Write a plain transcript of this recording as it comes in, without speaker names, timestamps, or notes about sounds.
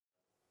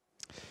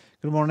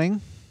Good morning.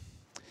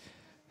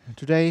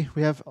 Today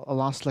we have a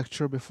last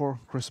lecture before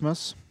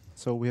Christmas,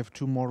 so we have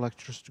two more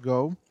lectures to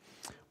go.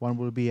 One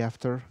will be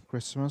after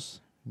Christmas,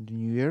 in the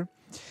New Year.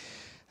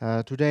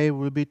 Today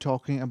we'll be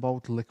talking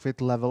about liquid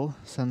level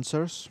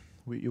sensors.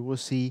 You will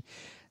see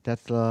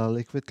that the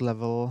liquid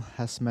level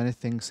has many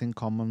things in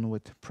common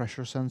with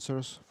pressure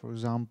sensors, for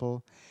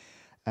example,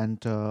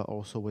 and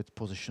also with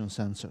position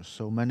sensors.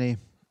 So many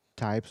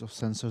types of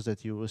sensors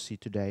that you will see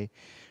today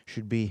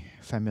should be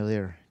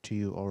familiar to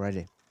you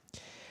already.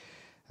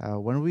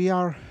 When we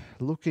are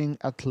looking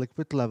at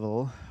liquid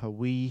level,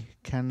 we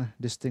can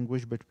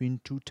distinguish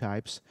between two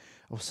types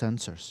of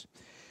sensors.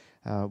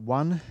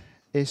 One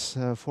is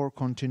for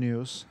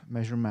continuous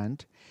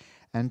measurement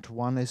and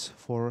one is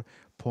for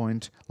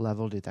point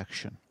level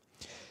detection.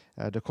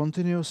 The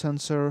continuous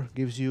sensor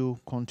gives you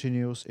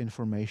continuous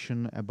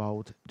information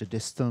about the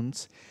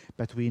distance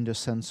between the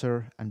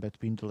sensor and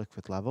between the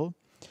liquid level.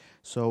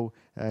 So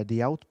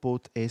the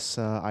output is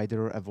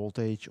either a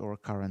voltage or a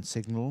current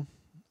signal,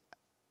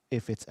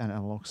 if it's an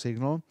analog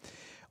signal,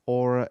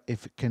 or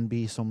if it can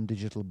be some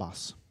digital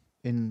bus.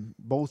 In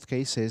both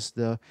cases,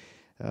 the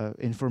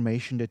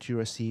information that you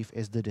receive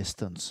is the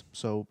distance.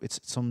 So it's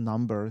some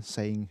number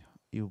saying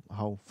you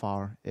how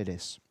far it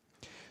is.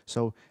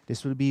 So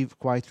this will be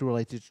quite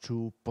related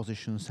to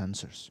position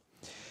sensors.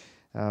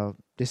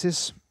 This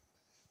is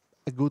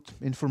a good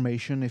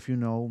information if you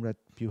know that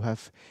you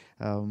have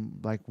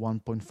like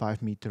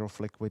 1.5 meter of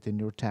liquid in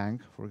your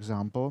tank, for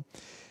example,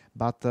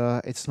 but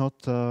it's not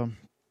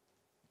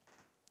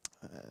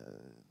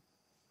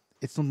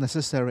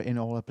necessary in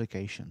all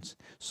applications.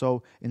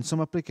 So in some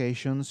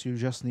applications you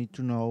just need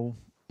to know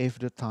if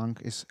the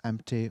tank is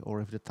empty or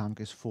if the tank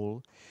is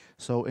full.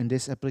 So in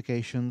these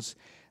applications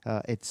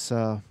it's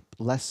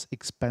less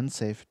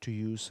expensive to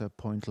use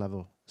point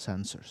level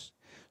sensors.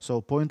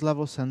 So point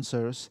level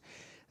sensors,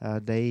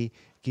 they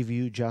give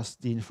you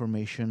just the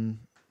information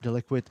the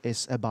liquid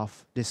is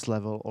above this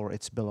level or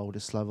it's below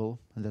this level,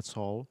 and that's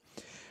all.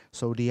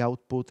 So the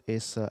output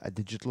is a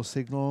digital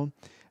signal.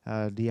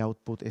 The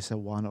output is a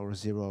 1 or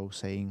 0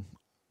 saying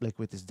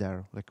liquid is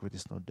there, liquid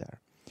is not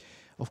there.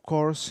 Of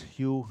course,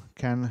 you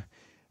can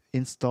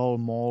install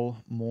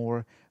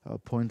more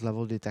point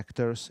level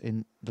detectors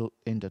in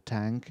the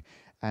tank,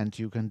 and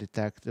you can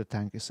detect the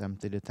tank is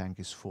empty, the tank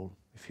is full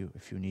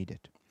if you need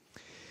it.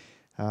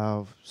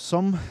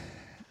 Some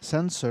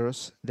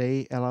sensors,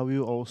 they allow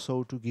you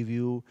also to give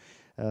you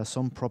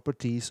some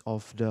properties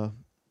of the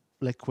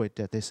liquid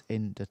that is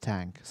in the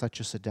tank, such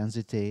as the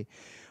density,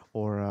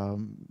 or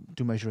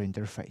to measure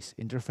interface.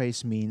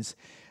 Interface means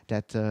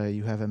that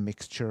you have a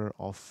mixture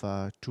of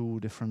two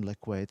different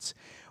liquids,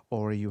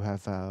 or you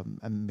have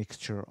a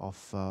mixture of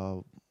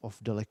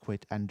the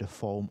liquid and the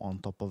foam on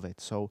top of it.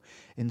 So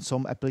in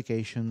some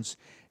applications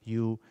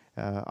you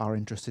are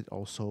interested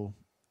also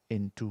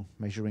into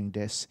measuring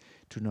this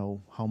to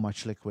know how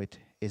much liquid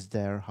is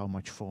there, how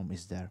much foam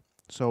is there.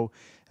 So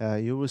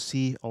you will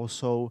see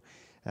also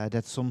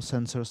that some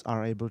sensors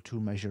are able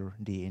to measure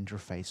the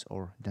interface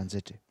or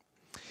density.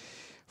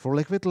 For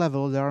liquid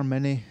level, there are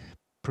many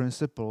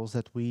principles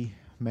that we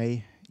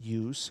may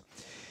use.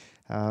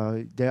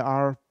 There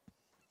are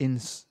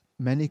in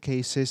many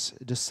cases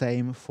the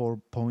same for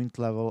point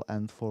level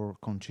and for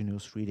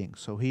continuous reading.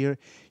 So here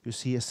you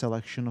see a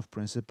selection of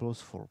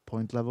principles for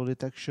point level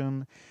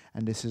detection,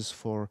 and this is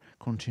for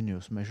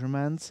continuous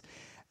measurements.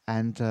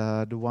 And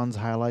the ones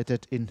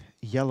highlighted in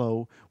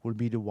yellow will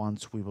be the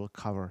ones we will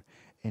cover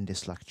in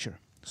this lecture.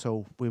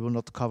 So we will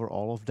not cover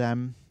all of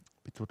them.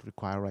 It would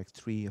require like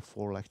 3 or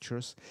 4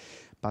 lectures,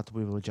 but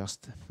we will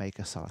just make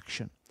a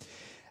selection.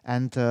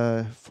 And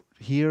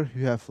here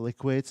you have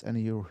liquids, and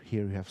here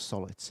you have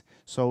solids.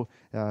 So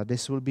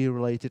this will be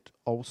related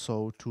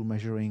also to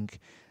measuring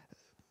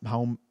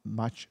how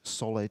much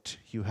solid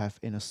you have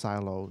in a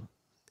silo.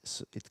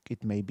 So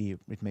it may be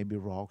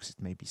rocks,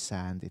 it may be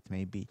sand, it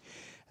may be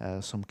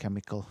some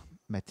chemical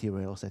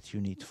materials that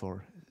you need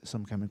for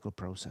some chemical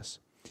process.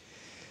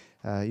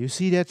 You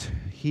see that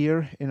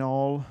here in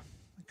all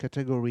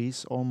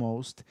categories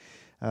almost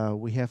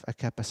we have a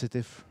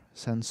capacitive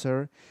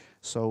sensor.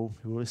 So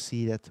we will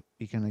see that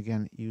we can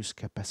again use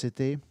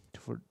capacity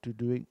to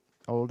doing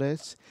all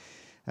this.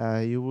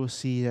 You will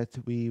see that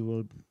we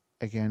will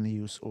again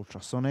use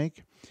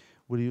ultrasonic.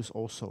 We'll use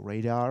also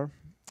radar,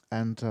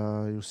 and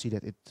you'll see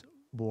that it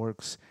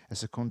works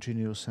as a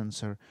continuous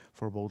sensor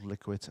for both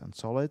liquids and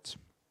solids.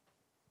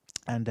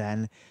 And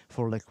then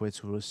for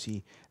liquids we will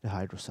see the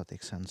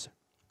hydrostatic sensor.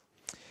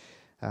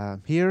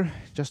 Here,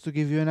 just to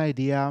give you an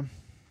idea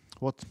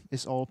what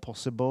is all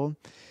possible,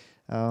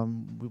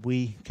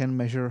 we can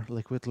measure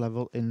liquid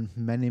level in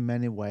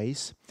many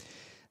ways.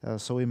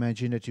 So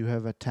imagine that you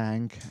have a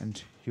tank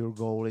and your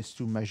goal is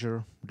to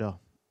measure the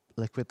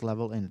liquid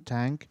level in the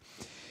tank,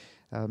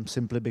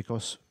 simply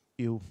because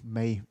you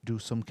may do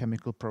some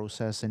chemical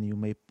process and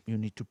you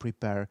need to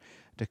prepare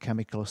the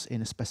chemicals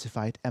in a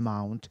specified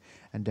amount,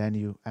 and then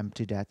you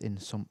empty that in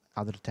some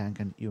other tank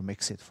and you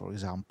mix it, for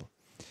example.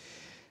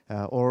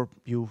 or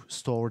you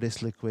store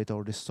this liquid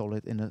or this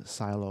solid in a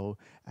silo,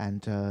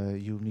 and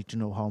you need to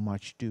know how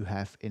much do you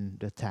have in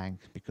the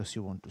tank because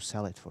you want to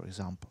sell it, for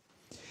example.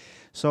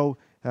 So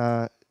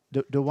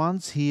the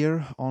ones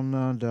here on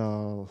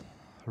the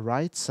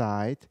right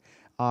side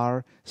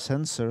are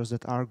sensors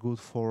that are good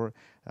for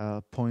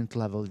point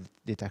level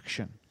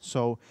detection.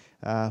 So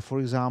for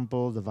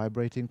example, the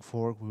vibrating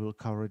fork, we will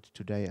cover it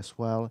today as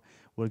well,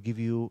 will give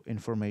you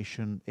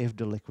information if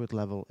the liquid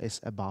level is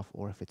above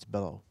or if it's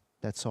below.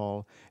 That's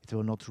all. It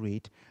will not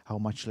read how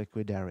much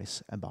liquid there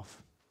is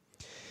above.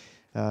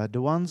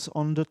 The ones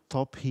on the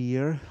top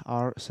here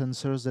are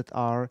sensors that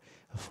are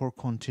for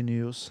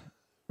continuous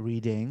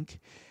reading,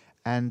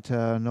 and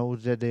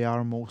note that they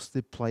are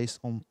mostly placed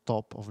on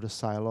top of the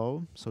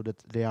silo so that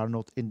they are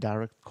not in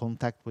direct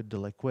contact with the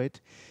liquid,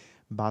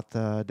 but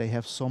they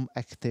have some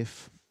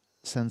active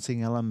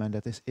sensing element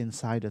that is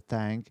inside the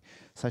tank,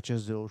 such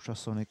as the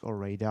ultrasonic or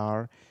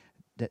radar,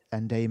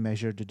 and they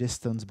measure the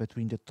distance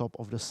between the top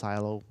of the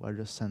silo where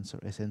the sensor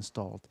is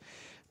installed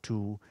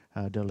to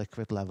the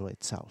liquid level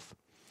itself.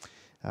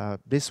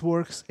 This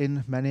works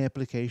in many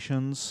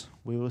applications.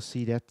 We will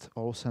see that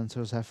all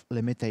sensors have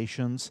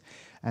limitations,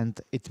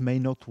 and it may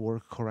not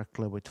work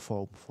correctly with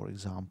foam, for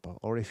example,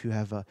 or if you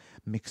have a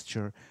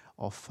mixture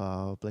of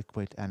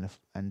liquid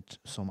and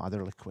some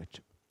other liquid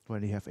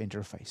when you have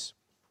interface.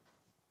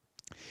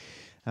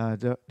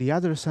 The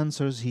other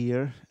sensors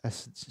here,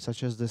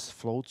 such as this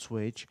float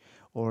switch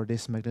or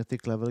this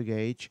magnetic level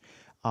gauge,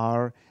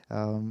 are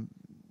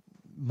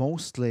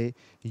mostly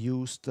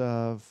used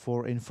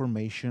for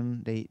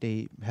information.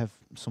 They have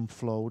some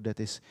flow that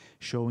is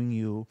showing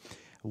you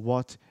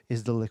what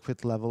is the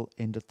liquid level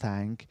in the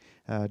tank.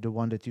 The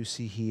one that you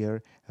see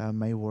here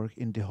may work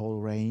in the whole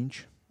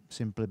range,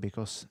 simply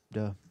because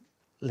the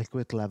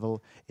liquid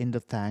level in the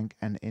tank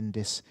and in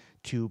this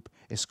tube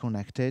is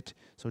connected.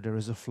 So there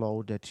is a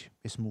flow that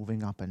is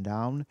moving up and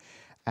down,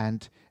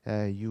 and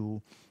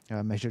you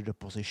measure the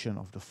position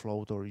of the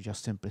float, or you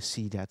just simply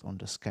see that on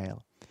the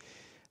scale.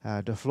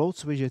 The float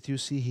switch that you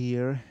see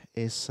here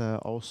is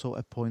also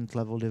a point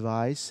level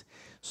device.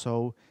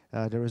 So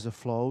there is a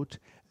float,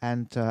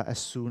 and as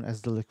soon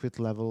as the liquid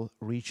level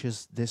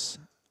reaches this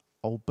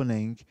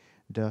opening,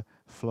 the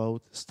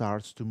float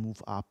starts to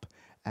move up,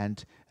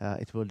 and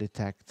it will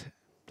detect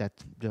that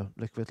the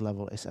liquid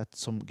level is at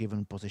some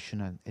given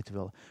position, and it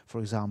will, for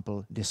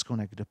example,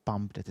 disconnect the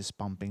pump that is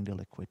pumping the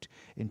liquid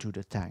into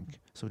the tank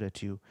so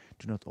that you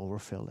do not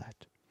overfill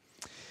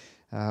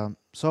that.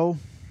 So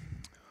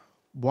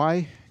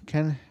why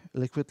can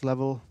liquid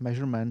level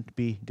measurement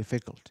be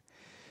difficult?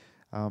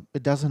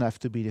 It doesn't have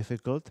to be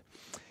difficult.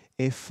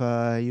 If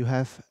you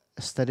have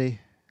a steady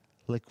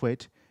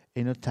liquid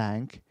in a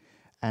tank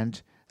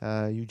and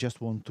you just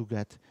want to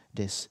get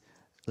this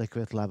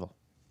liquid level.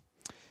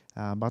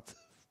 But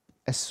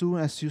as soon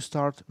as you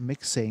start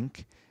mixing,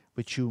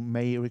 which you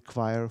may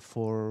require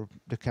for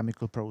the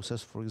chemical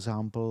process, for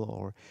example,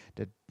 or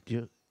that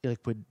the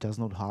liquid does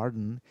not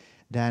harden,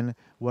 then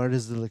where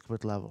is the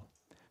liquid level?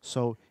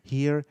 So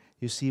here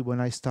you see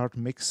when I start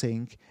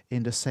mixing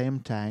in the same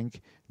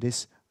tank,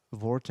 this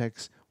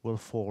vortex will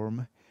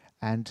form,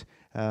 and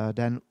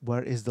then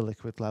where is the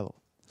liquid level?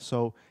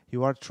 So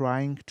you are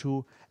trying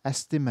to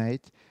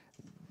estimate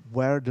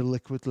where the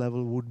liquid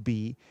level would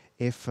be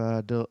if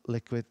the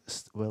liquid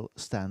will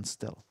stand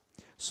still.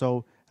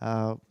 So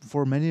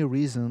for many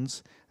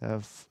reasons,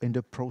 in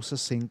the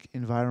processing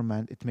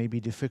environment, it may be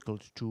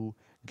difficult to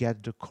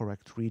get the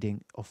correct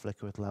reading of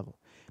liquid level,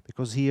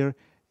 because here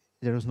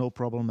there is no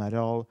problem at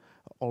all.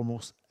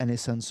 Almost any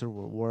sensor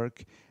will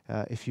work.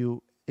 If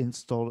you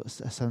install a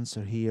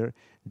sensor here,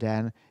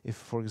 then if,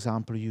 for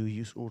example, you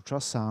use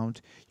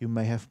ultrasound, you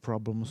may have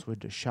problems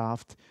with the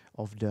shaft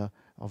of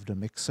the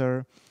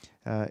mixer.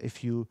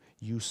 If you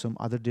use some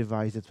other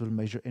device that will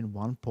measure in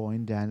one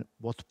point, then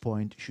what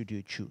point should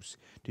you choose?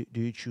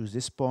 Do you choose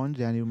this point?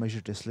 Then you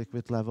measure this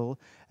liquid level,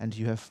 and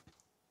you have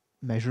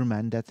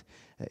measurement that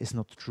is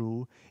not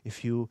true.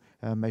 If you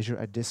measure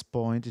at this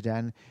point,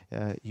 then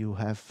you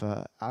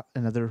have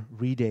another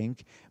reading,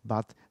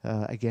 but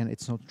again,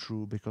 it's not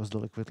true because the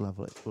liquid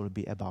level will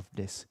be above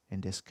this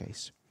in this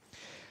case.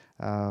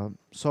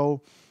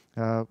 So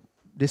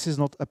this is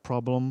not a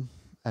problem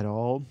at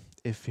all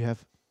if you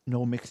have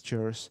no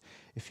mixtures,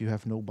 if you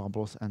have no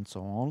bubbles and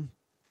so on.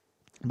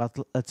 But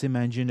let's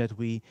imagine that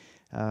we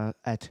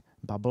add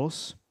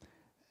bubbles.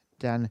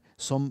 Then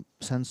some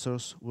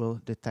sensors will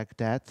detect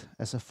that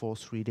as a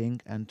false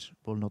reading and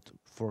will not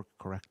work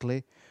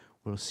correctly.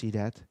 We'll see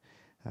that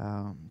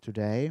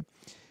today.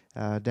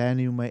 Then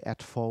you may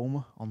add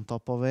foam on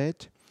top of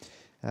it.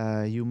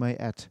 You may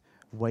add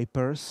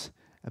vapors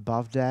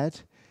above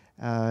that.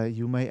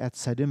 You may add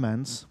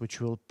sediments, which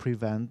will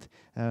prevent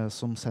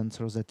some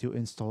sensors that you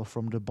install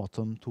from the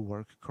bottom to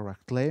work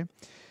correctly.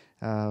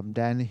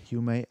 Then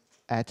you may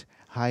add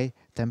high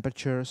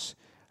temperatures,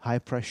 high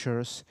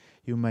pressures.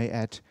 You may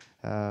add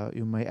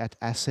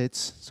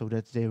acids so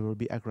that they will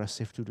be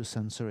aggressive to the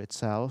sensor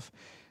itself.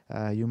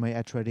 You may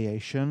add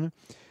radiation,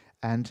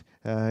 and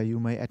you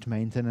may add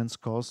maintenance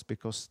costs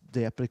because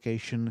the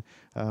application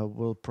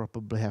will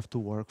probably have to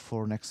work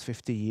for next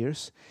 50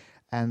 years.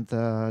 And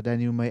then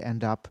you may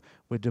end up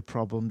with the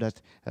problem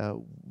that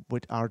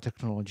with our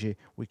technology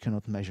we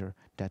cannot measure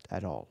that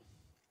at all.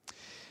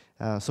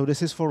 So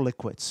this is for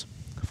liquids.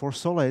 For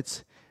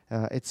solids,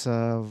 it's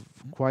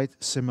quite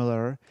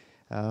similar.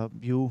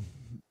 You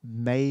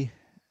may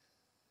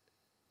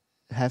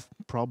have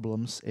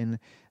problems in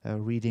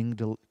reading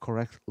the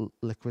correct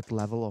liquid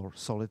level or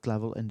solid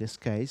level in this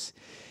case,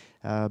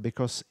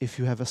 because if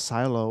you have a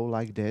silo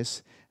like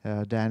this,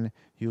 then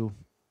you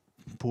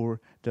pour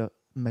the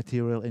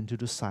material into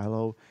the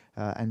silo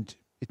and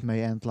it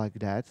may end like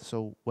that.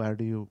 So where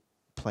do you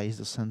place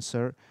the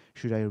sensor?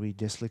 Should I read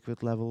this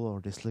liquid level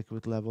or this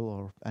liquid level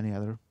or any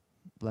other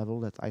level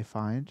that I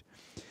find?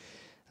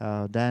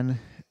 Then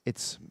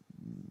it's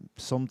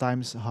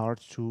sometimes hard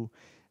to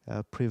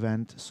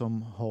prevent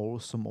some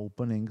holes, some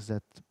openings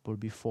that will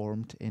be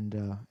formed in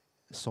the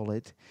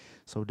solid.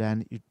 So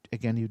then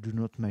again you do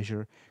not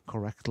measure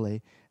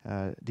correctly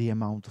the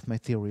amount of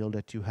material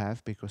that you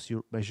have, because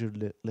you measure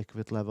the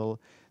liquid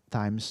level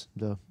times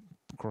the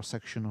cross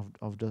section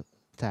of the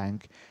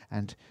tank,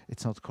 and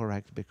it's not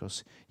correct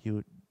because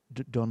you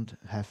don't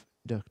have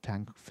the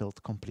tank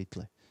filled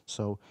completely.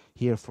 So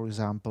here, for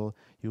example,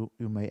 you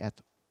may add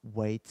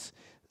weights,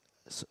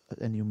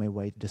 and you may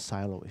weight the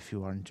silo if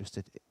you are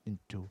interested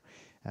into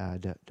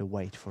the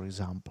weight, for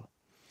example.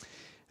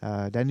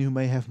 Then you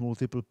may have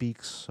multiple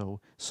peaks. So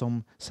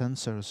some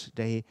sensors,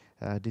 they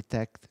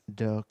detect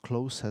the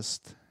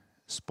closest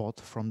spot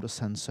from the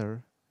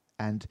sensor,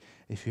 and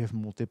if you have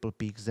multiple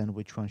peaks, then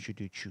which one should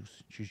you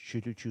choose?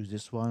 Should you choose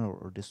this one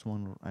or this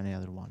one or any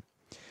other one?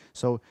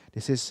 So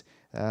this is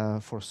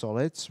for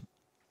solids.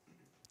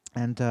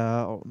 And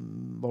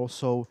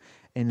also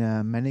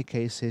in many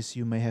cases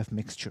you may have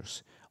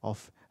mixtures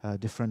of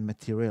different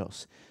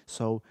materials.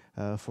 So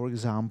for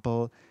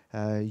example,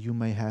 you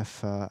may have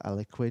a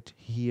liquid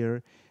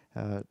here,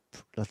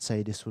 let's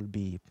say this will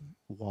be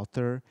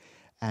water,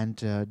 and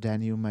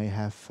then you may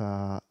have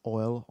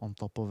oil on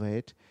top of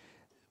it,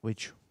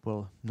 which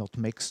will not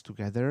mix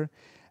together,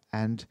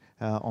 and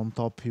on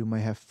top you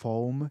may have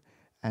foam,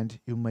 and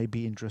you may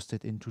be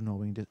interested into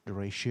knowing the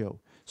ratio.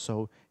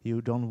 So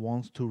you don't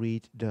want to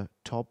read the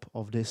top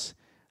of this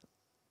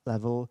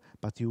level,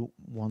 but you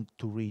want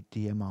to read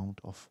the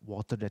amount of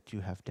water that you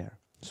have there.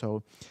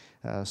 So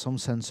some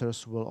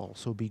sensors will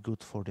also be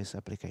good for this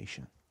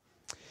application.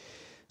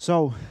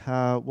 So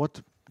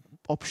what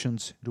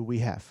options do we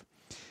have?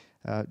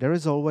 There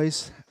is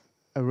always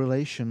a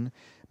relation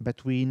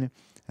between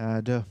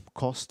the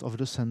cost of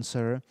the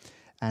sensor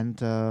and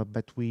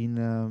between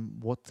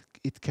what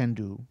it can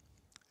do,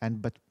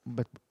 and but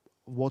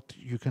what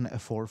you can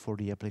afford for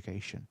the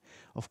application.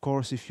 Of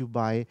course, if you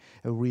buy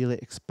a really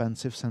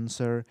expensive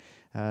sensor,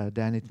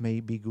 then it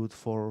may be good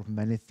for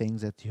many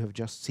things that you have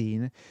just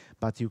seen,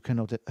 but you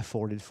cannot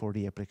afford it for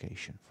the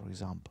application, for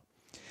example.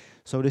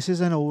 So this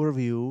is an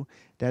overview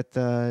that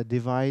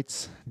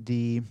divides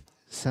the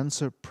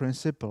sensor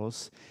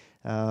principles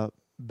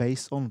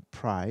based on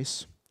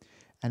price,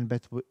 and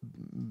but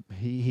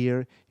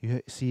here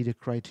you see the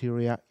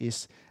criteria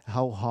is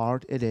how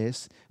hard it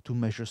is to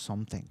measure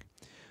something.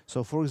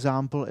 So for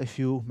example, if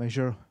you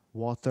measure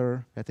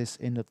water that is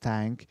in the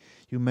tank,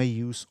 you may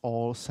use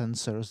all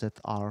sensors that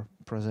are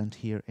present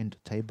here in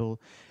the table.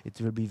 It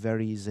will be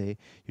very easy.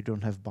 You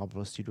don't have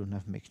bubbles, you don't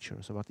have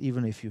mixtures. But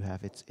even if you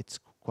have it, it's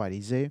quite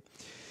easy.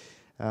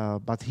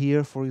 But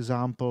here, for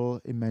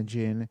example,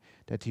 imagine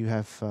that you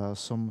have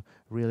some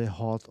really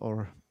hot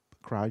or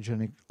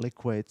cryogenic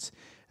liquids.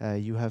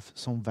 You have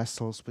some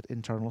vessels with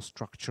internal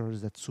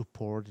structures that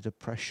support the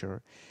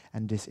pressure,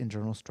 and this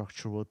internal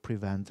structure will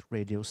prevent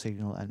radio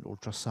signal and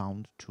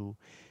ultrasound to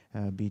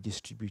be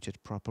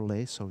distributed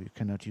properly, so you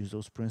cannot use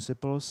those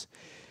principles.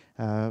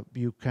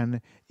 You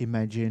can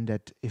imagine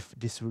that if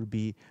this will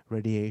be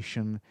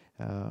radiation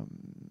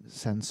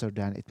sensor,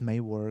 then it may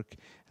work.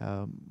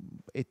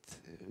 It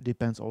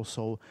depends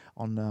also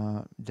on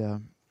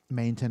the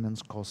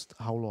maintenance cost.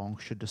 How long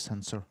should the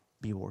sensor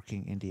be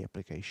working in the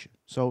application?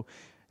 So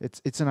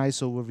it's a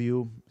nice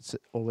overview. It's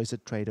always a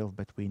trade-off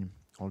between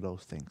all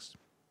those things.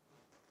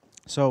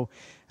 So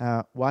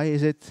why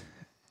is it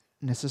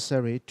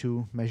necessary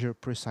to measure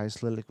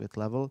precisely liquid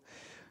level?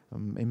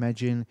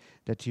 Imagine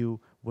that you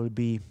will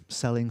be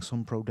selling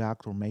some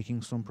product or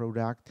making some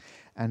product,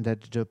 and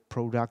that the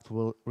product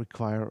will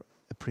require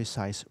a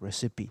precise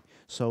recipe.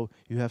 So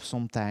you have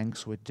some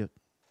tanks with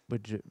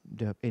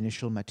the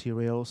initial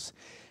materials,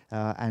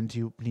 and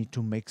you need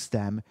to mix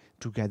them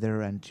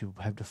together and you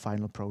have the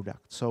final product.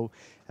 So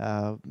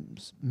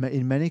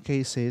in many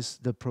cases,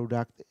 the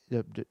product,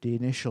 the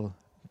initial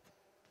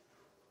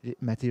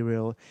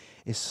material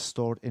is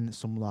stored in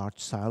some large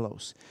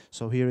silos.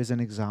 So here is an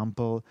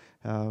example,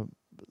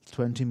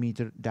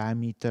 20-meter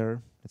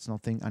diameter. It's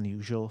nothing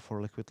unusual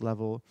for liquid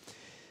level.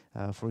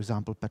 For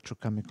example,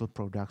 petrochemical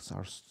products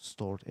are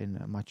stored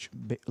in much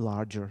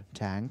larger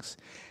tanks.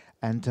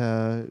 And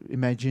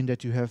imagine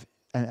that you have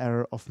an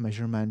error of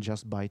measurement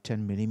just by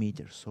 10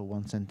 millimeters, so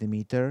 1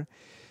 centimeter.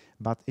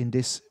 but in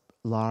this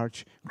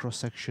large cross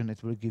section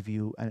it will give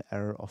you an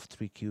error of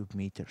 3 cubic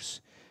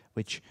meters,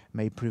 which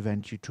may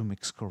prevent you to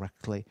mix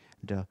correctly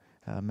the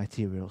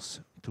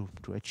materials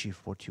to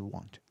achieve what you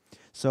want.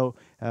 So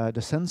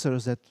the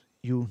sensors that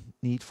you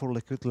need for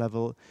liquid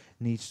level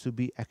needs to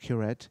be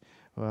accurate,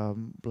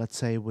 let's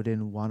say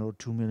within 1 or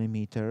 2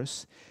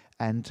 millimeters,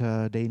 and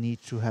they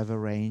need to have a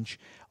range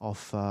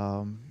of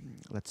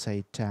let's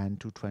say 10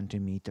 to 20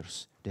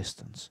 meters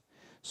distance.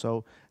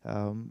 So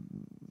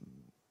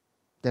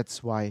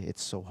that's why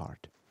it's so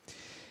hard.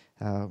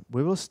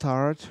 We will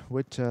start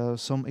with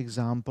some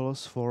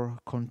examples for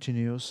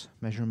continuous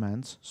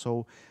measurements.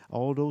 So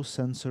all those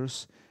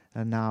sensors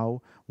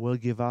now will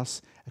give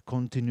us a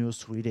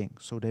continuous reading.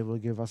 So they will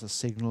give us a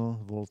signal,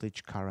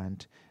 voltage,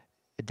 current,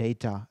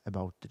 data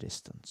about the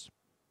distance.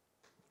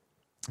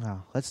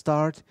 Let's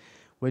start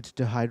with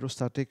the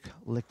hydrostatic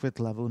liquid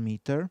level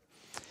meter.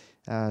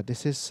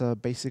 This is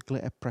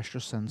basically a pressure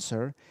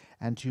sensor,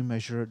 and you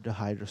measure the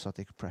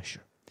hydrostatic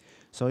pressure.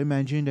 So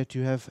imagine that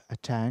you have a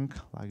tank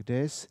like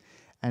this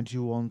and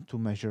you want to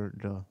measure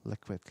the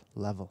liquid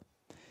level.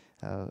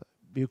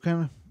 You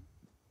can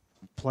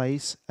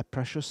place a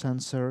pressure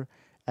sensor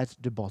at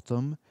the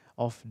bottom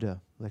of the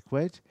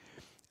liquid,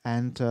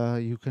 and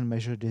you can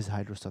measure this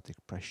hydrostatic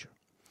pressure.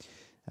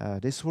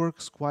 This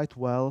works quite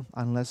well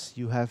unless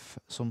you have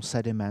some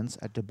sediments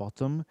at the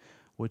bottom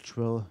which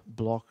will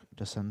block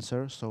the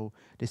sensor. So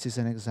this is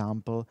an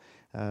example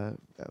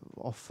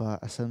of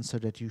a sensor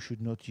that you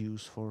should not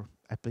use for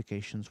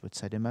applications with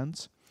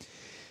sediments.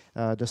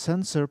 The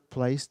sensor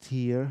placed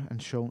here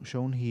and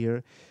shown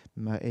here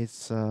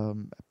is a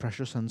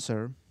pressure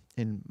sensor.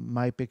 In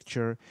my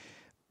picture,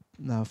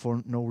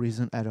 for no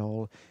reason at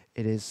all,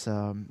 it is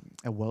a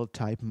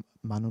well-type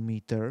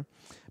manometer,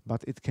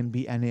 but it can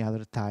be any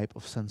other type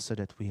of sensor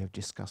that we have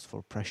discussed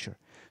for pressure.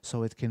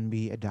 So it can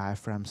be a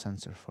diaphragm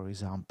sensor, for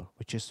example,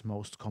 which is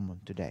most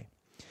common today.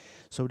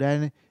 So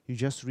then you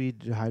just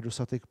read the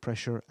hydrostatic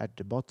pressure at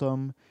the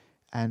bottom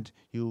and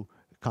you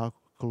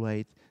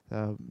calculate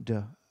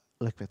the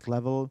liquid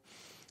level.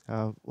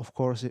 Of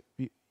course,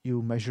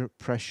 you measure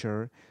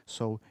pressure,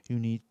 so you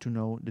need to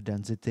know the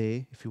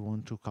density if you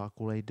want to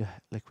calculate the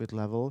liquid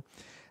level,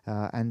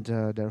 and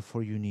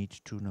therefore you need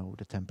to know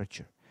the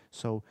temperature.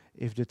 So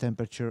if the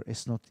temperature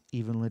is not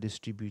evenly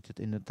distributed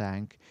in the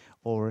tank,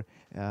 or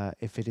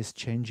if it is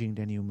changing,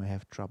 then you may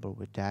have trouble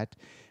with that.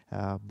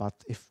 But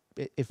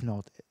if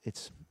not,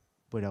 it's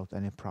without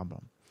any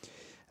problem.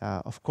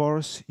 Of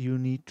course, you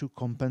need to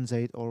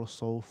compensate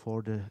also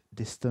for the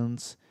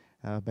distance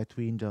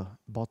between the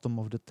bottom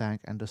of the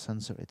tank and the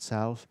sensor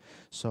itself.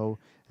 So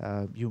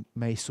you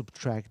may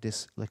subtract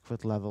this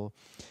liquid level,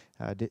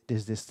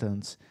 this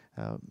distance,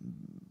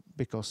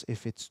 because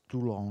if it's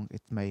too long,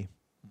 it may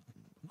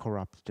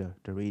corrupt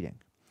the reading.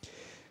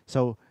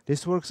 So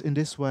this works in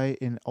this way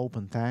in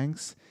open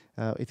tanks.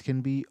 It can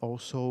be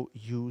also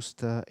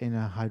used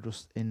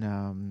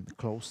in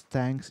closed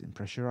tanks, in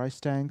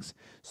pressurized tanks.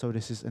 So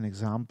this is an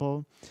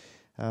example.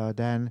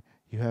 Then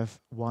you have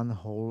one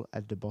hole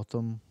at the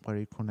bottom where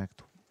you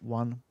connect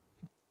one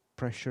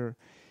pressure,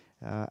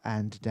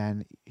 and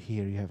then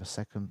here you have a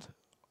second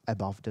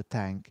above the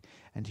tank,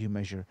 and you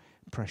measure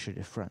pressure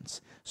difference.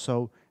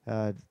 So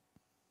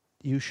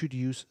you should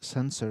use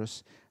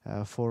sensors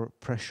for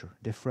pressure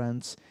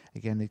difference.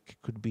 Again, it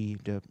could be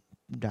the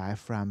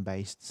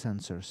diaphragm-based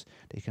sensors.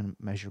 They can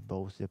measure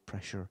both the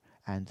pressure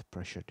and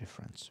pressure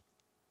difference.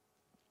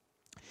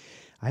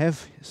 I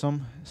have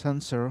some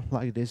sensor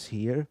like this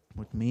here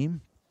with me.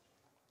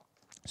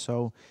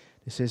 So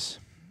this is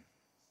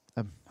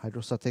a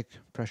hydrostatic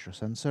pressure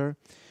sensor.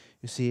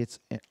 You see it's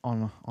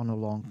on a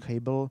long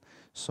cable.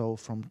 So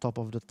from top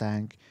of the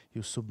tank,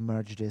 you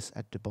submerge this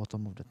at the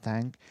bottom of the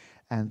tank.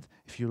 And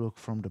if you look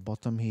from the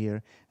bottom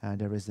here,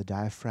 there is the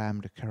diaphragm,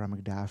 the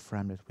ceramic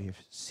diaphragm that we have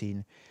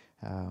seen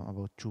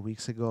about 2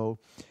 weeks ago.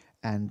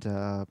 And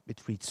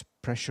it reads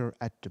pressure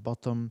at the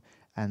bottom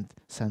and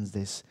sends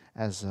this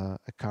as a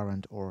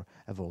current or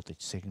a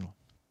voltage signal.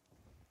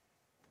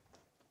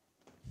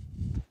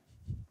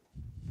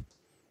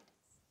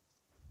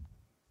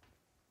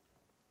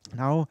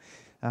 Now,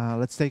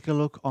 let's take a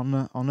look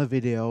on a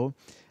video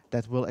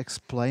that will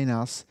explain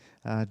us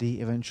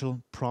the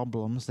eventual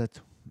problems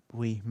that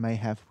we may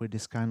have with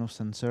this kind of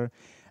sensor,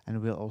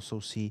 and we'll also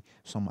see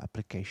some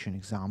application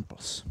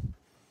examples.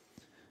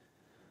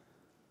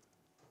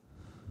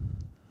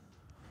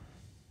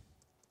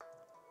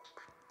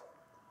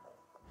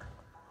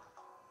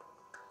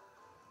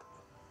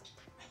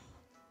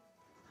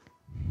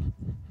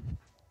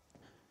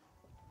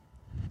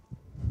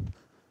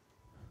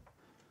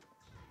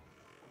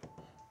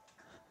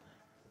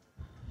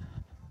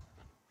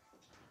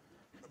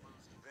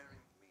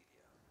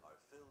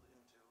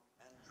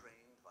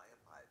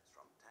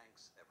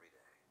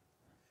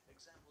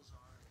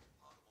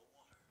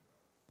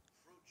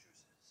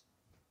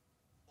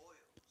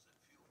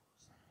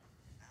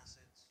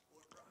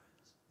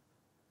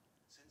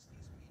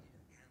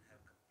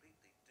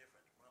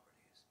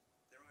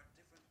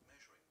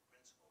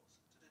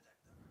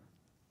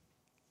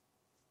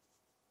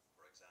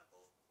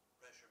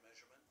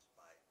 measurement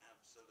by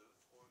absolute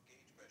or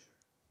gauge pressure,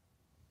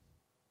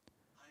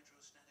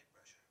 hydrostatic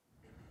pressure,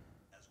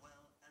 as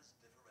well as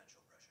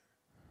differential pressure.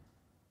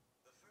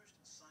 The first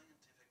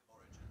scientific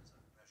origins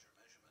of pressure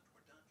measurement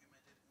were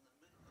documented in the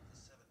middle of the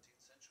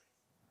 17th century.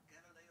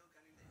 Galileo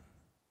Galilei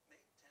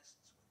made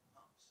tests with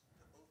pumps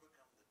to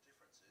overcome the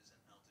differences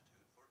in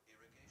altitude for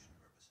irrigation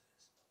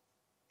purposes.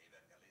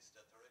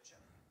 Evangelista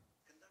Torricelli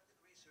conducted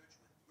research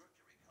with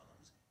mercury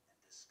columns and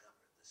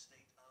discovered the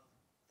state of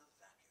the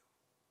vacuum.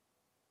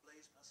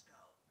 Blaise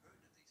Pascal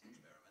heard of these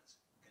experiments,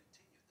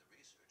 continued the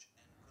research,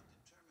 and could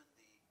determine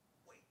the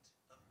weight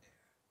of air.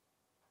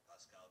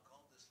 Pascal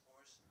called this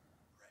force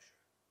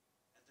pressure,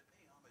 and to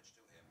pay homage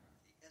to him,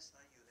 the SI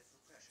unit for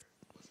pressure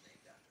was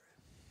named after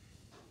him.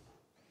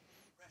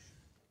 Pressure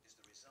is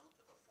the result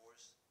of a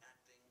force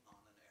acting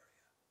on an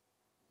area.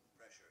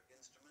 Pressure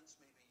instruments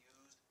may be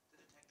used to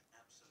detect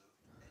absolute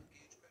and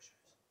gauge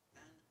pressures,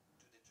 and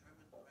to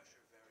determine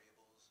pressure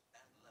variables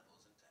and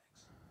levels in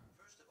tanks.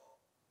 First of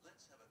all,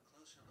 let's have a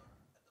closer look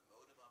at the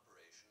mode of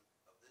operation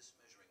of this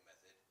measuring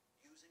method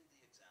using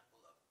the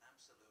example of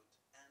absolute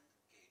and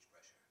gauge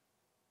pressure.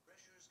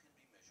 Pressures can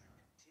be measured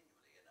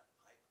continually in a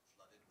pipe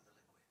flooded with a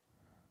liquid.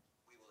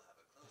 We will have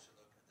a closer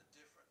look at the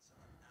difference of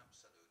an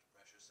absolute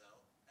pressure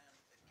cell and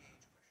a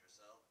gauge pressure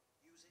cell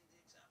using the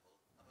example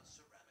of a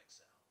ceramic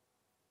cell.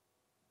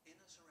 In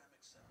a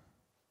ceramic cell,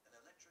 an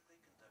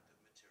electrically conductive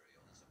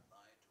material is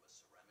applied to a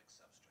ceramic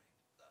substrate,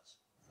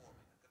 thus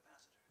forming a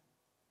capacitor.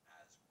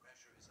 As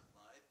pressure is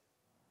applied,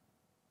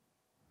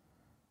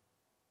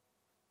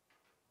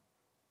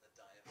 the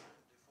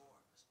diaphragm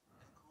deforms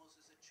and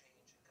causes a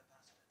change in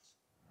capacitance.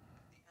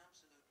 The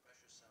absolute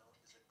pressure cell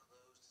is a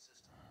closed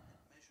system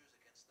and measures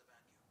against the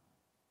vacuum.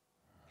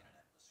 In an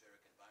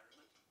atmospheric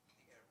environment, the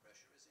air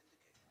pressure is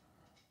indicated.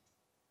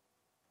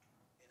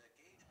 In a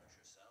gauge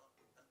pressure cell,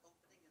 an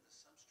opening in the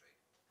substrate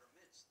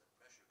permits the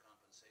pressure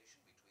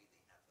compensation between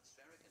the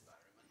atmospheric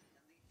environment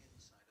and the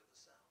inside of the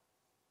cell.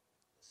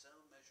 The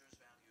cell measures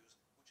values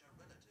which are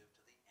relative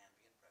to the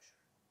ambient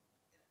pressure.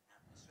 In an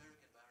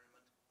atmospheric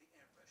environment, the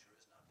air pressure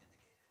is not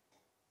indicated.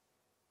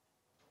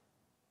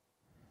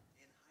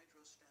 In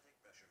hydrostatic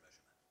pressure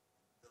measurement,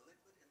 the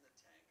liquid in the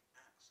tank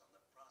acts on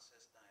the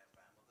process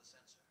diaphragm of the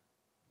sensor.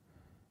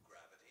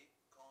 Gravity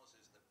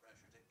causes the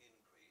pressure to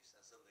increase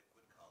as the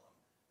liquid column,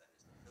 that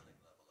is the filling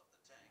level of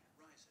the tank,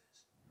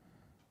 rises.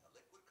 The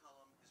liquid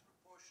column is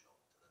proportional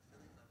to the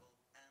filling level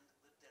and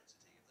the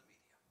density of the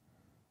medium.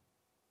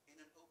 In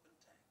an open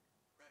tank,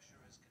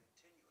 pressure is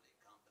continually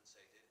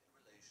compensated in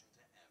relation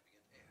to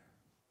ambient air.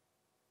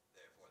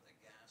 Therefore, the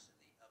gas in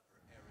the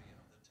upper area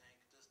of the tank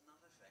does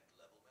not affect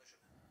level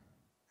measurement.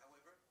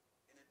 However,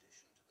 in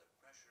addition to the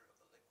pressure of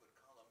the liquid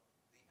column,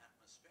 the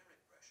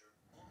atmospheric pressure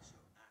also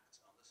acts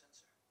on the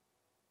sensor.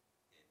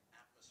 In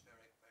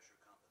atmospheric pressure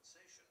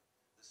compensation,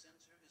 the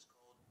sensor is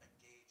called a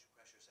gauge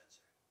pressure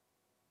sensor.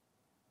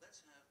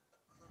 Let's have a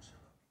closer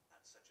look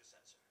at such a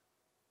sensor.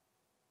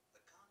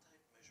 The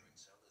Con-type measuring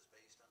cell is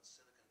based on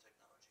silicon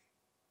technology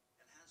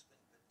and has been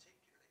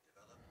particularly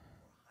developed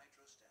for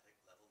hydrostatic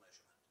level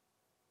measurement.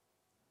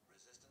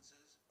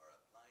 Resistances are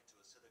applied to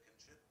a silicon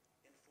chip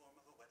in form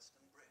of a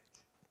Whetstone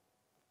bridge.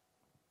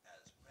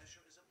 As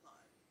pressure is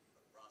applied,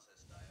 the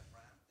process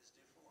diaphragm is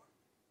deformed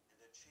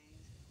and a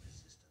change in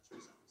resistance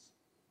results.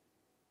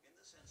 In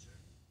the sensor,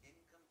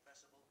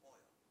 incompressible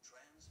oil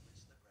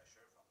transmits the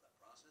pressure from the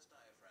process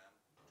diaphragm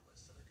to a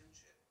silicon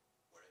chip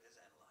where it is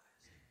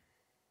analyzed.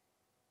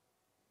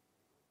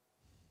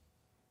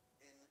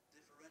 In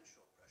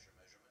differential pressure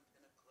measurement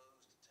in a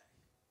closed tank,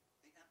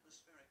 the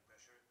atmospheric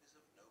pressure is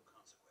of no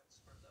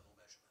consequence for level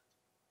measurement.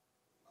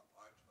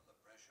 Apart from the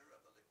pressure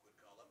of the liquid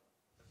column,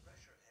 the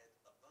pressure head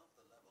above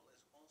the level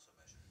is also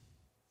measured.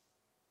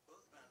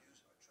 Both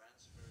values are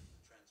transferred to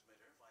the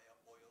transmitter via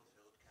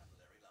oil-filled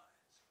capillary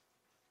lines.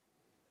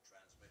 The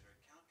transmitter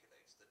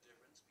calculates the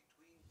difference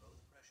between both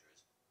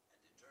pressures and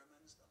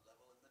determines the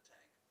level in the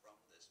tank from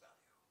this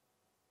value.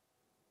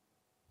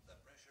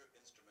 The pressure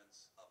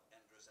instruments of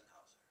Endress and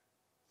Hauser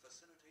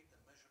facilitate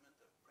the measurement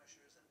of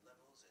pressures and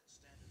levels in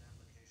standard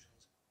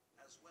applications,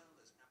 as well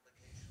as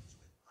applications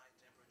with high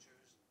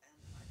temperatures and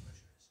high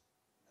pressures,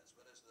 as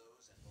well as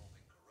those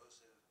involving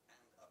corrosive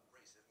and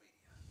abrasive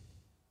media.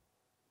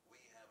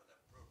 We have an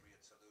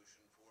appropriate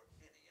solution for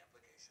any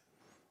application.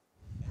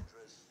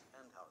 Endress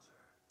and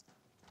Hauser.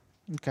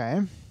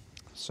 Okay,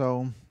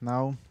 so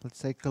now let's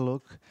take a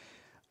look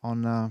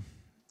on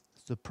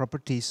the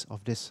properties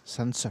of this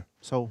sensor.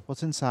 So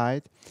what's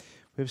inside?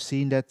 We've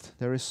seen that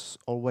there is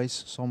always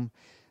some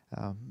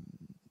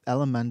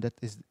element that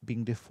is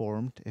being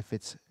deformed if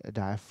it's a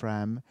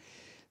diaphragm.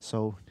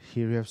 So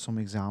here you have some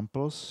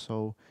examples.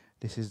 So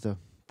this is the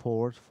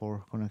port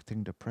for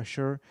connecting the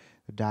pressure.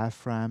 The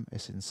diaphragm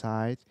is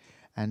inside,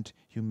 and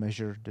you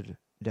measure the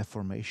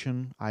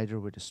deformation either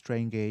with a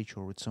strain gauge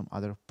or with some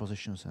other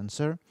position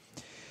sensor.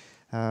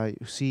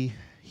 You see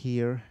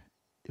here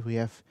we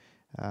have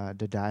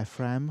the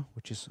diaphragm,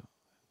 which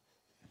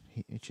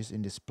is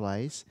in this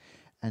place,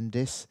 and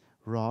this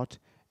rod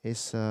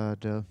is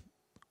the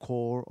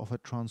core of a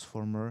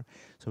transformer.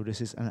 So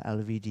this is an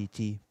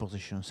LVDT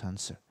position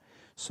sensor.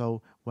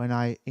 So when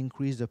I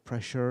increase the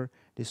pressure,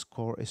 this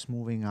core is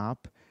moving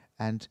up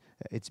and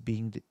it's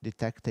being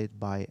detected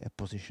by a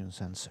position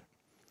sensor.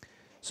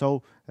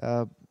 So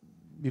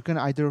you can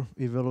either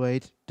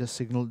evaluate the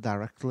signal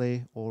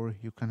directly or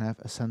you can have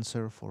a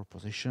sensor for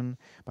position,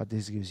 but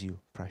this gives you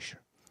pressure.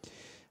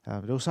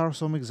 Those are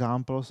some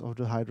examples of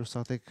the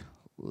hydrostatic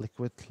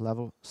liquid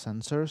level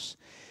sensors.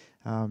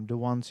 The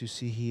ones you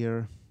see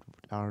here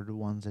are the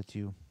ones that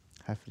you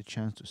have the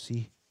chance to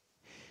see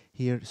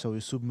here. So you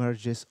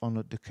submerge this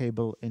on the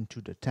cable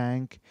into the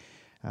tank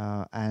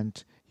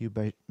and you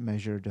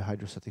measure the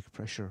hydrostatic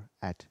pressure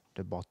at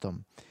the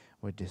bottom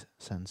with this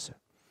sensor.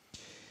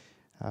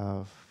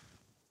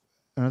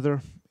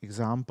 Another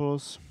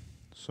examples,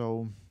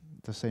 so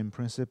the same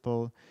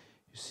principle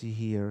you see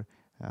here.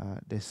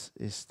 This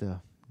is the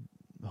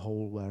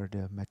hole where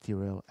the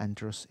material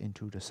enters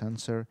into the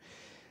sensor.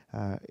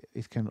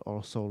 It can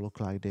also look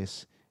like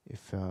this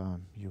if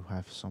you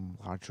have some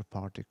larger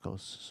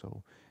particles,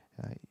 so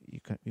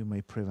you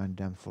may prevent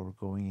them from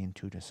going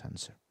into the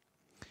sensor.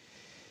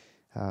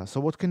 So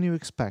what can you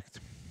expect?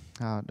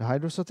 The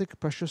hydrostatic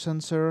pressure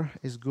sensor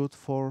is good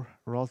for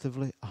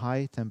relatively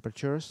high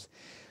temperatures,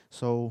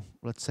 so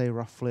let's say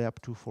roughly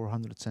up to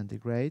 400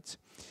 centigrade,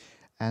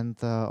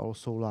 and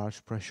also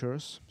large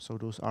pressures. So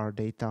those are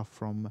data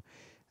from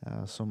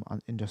some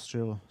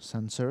industrial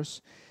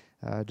sensors.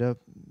 The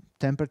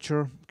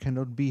temperature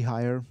cannot be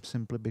higher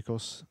simply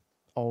because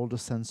all the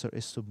sensor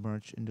is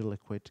submerged in the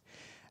liquid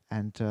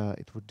and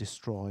it would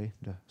destroy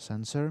the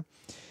sensor.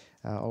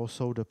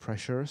 Also the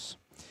pressures.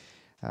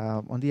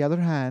 On the other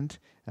hand,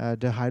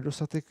 the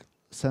hydrostatic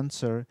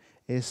sensor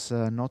is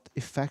not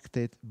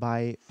affected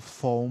by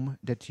foam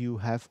that you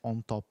have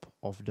on top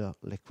of the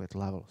liquid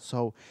level.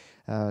 So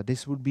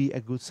this would be a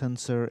good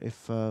sensor if,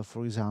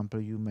 for example,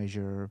 you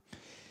measure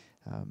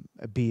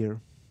a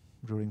beer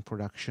during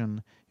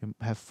production, you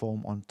have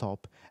foam on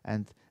top,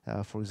 and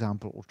for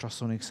example,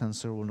 ultrasonic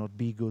sensor will not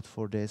be good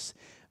for this,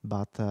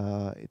 but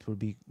it will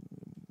be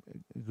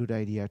a good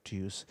idea to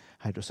use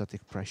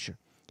hydrostatic pressure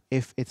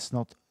if it's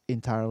not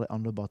entirely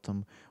on the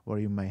bottom where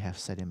you may have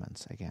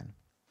sediments again.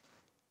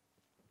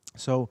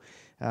 So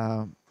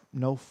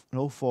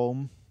no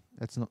foam,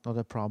 that's not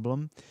a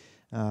problem,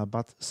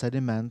 but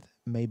sediment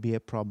may be a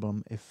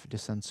problem if the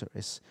sensor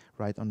is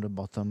right on the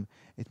bottom.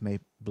 It may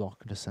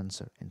block the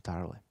sensor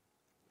entirely.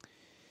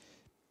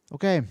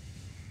 Okay,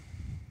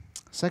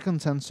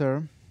 second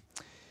sensor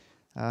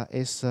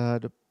is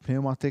the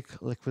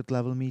pneumatic liquid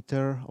level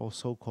meter,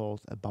 also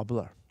called a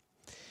bubbler.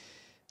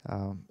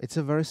 It's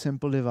a very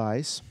simple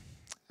device,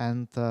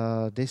 and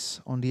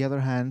this, on the other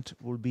hand,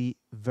 will be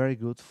very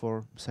good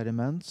for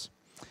sediments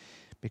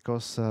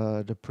because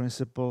the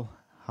principle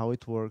how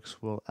it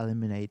works will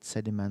eliminate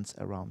sediments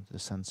around the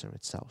sensor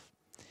itself.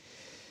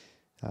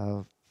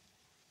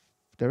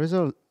 There is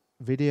a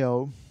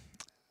video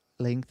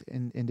linked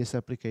in this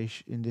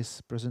application, in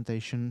this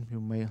presentation. You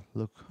may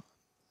look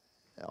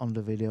on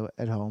the video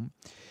at home.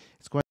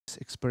 It's quite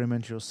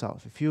experiment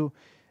yourself. If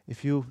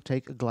you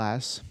take a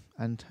glass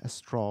and a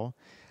straw,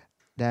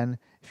 then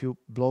if you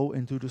blow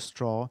into the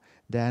straw,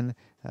 then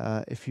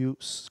if you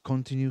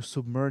continue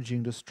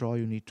submerging the straw,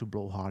 you need to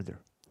blow harder.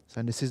 So,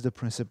 and this is the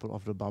principle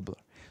of the bubbler.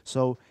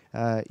 So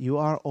you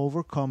are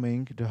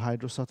overcoming the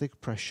hydrostatic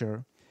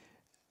pressure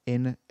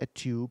in a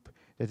tube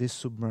that is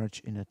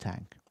submerged in a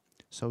tank.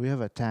 So you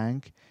have a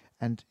tank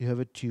and you have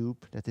a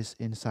tube that is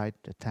inside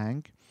the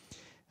tank.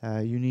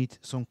 You need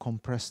some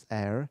compressed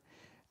air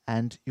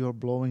and you're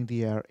blowing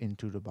the air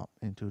into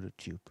the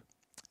tube.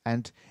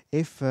 And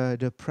if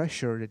the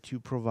pressure that you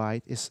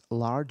provide is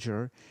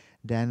larger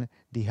than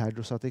the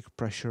hydrostatic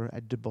pressure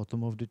at the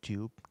bottom of the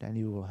tube, then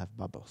you will have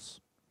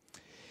bubbles.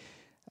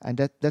 And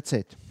that's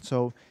it.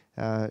 So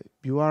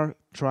you are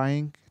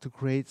trying to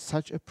create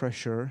such a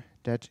pressure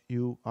that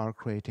you are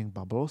creating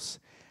bubbles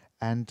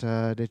and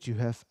that you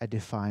have a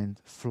defined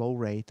flow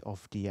rate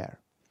of the air.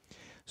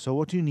 So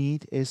what you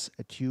need is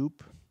a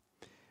tube.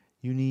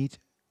 You need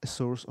a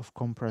source of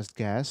compressed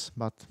gas,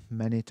 but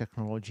many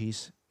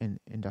technologies in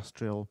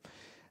industrial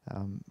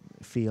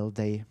field,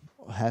 they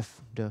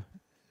have the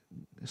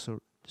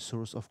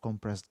source of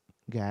compressed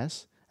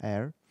gas,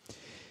 air.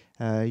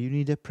 You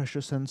need a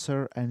pressure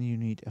sensor and you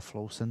need a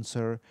flow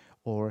sensor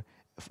or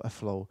a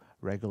flow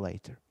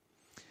regulator.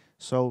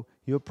 So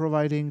you're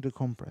providing the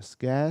compressed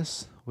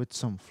gas with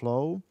some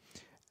flow,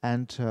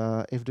 and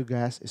if the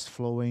gas is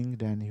flowing,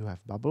 then you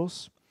have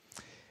bubbles.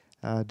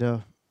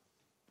 The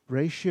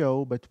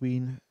ratio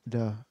between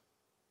the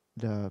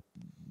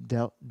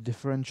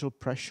differential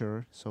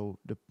pressure, so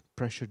the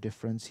pressure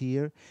difference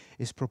here,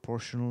 is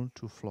proportional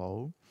to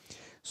flow.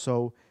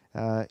 So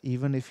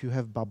even if you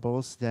have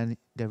bubbles, then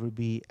there will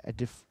be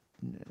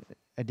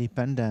a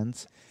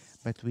dependence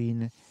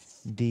between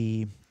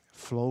the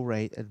flow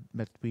rate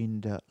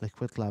between the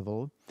liquid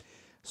level.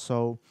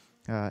 So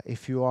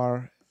if you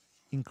are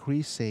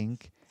increasing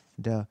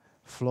the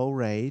flow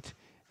rate,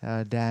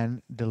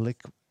 then the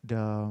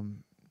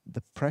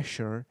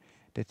pressure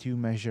that you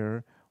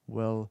measure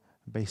will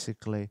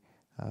basically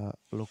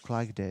look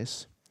like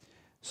this.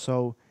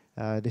 So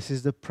this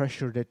is the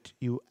pressure that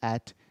you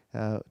add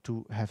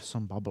to have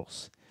some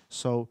bubbles.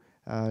 So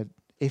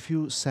if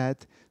you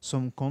set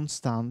some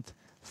constant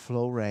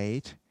flow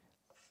rate,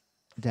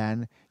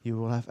 then you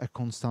will have a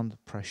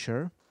constant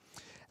pressure,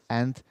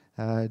 and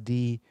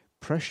the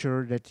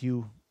pressure that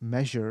you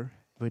measure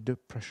with the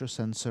pressure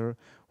sensor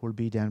will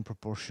be then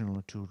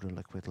proportional to the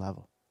liquid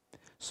level.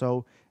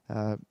 So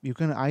you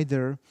can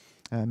either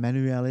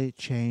manually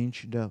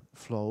change the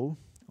flow,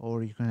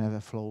 or you can have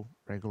a flow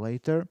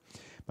regulator.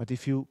 But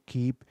if you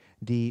keep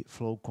the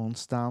flow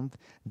constant,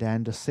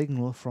 then the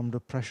signal from the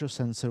pressure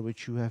sensor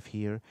which you have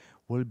here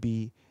will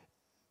be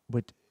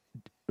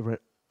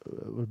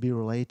will be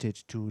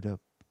related to the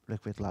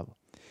liquid level.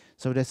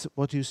 So that's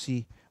what you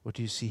see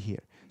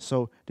here.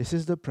 So this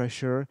is the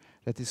pressure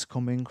that is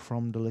coming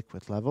from the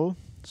liquid level.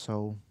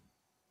 So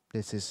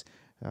this is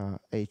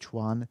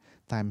H1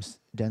 times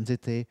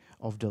density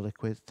of the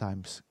liquid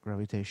times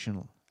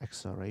gravitational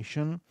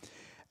acceleration.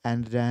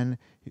 And then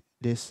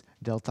this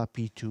delta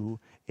P2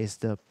 is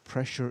the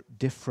pressure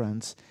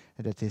difference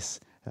that is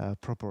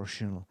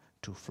proportional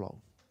to flow.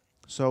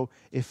 So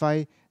if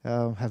I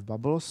have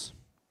bubbles,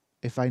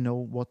 if I know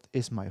what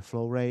is my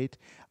flow rate,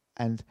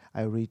 and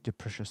I read the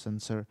pressure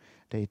sensor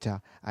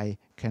data, I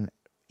can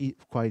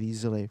quite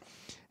easily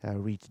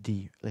read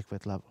the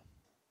liquid level.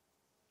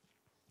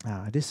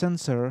 This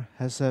sensor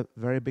has a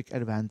very big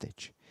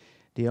advantage.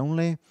 The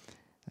only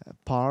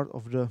part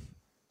of the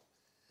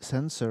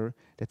sensor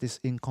that is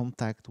in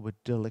contact with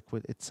the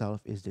liquid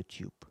itself is the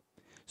tube.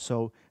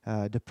 So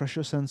the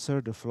pressure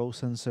sensor, the flow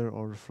sensor,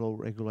 or the flow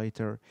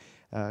regulator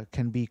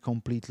can be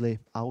completely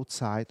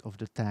outside of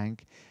the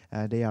tank.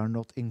 They are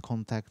not in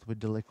contact with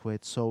the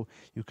liquid. So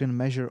you can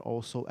measure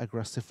also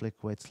aggressive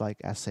liquids like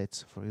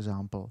acids, for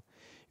example.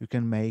 You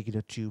can make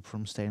the tube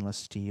from stainless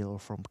steel or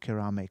from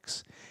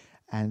ceramics.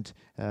 And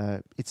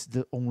it's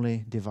the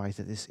only device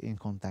that is in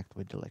contact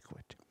with the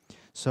liquid.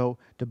 So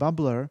the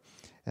bubbler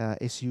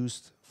is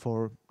used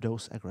for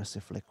those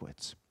aggressive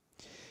liquids.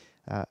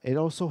 It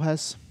also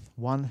has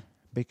one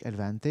big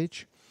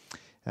advantage.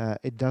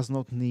 It does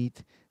not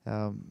need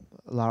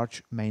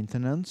large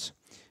maintenance,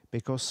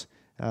 because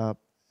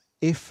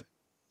if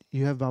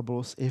you have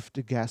bubbles, if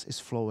the gas is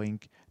flowing,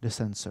 the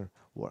sensor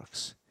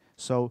works.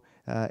 So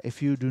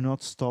if you do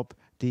not stop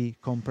the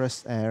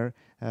compressed air,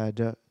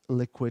 the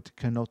liquid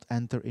cannot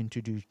enter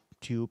into the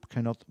tube,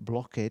 cannot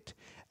block it,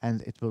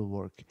 and it will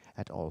work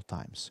at all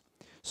times.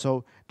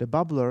 So the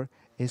bubbler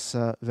is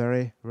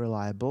very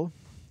reliable.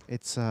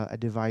 It's a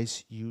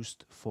device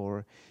used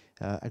for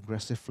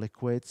aggressive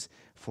liquids,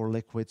 for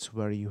liquids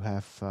where you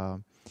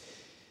have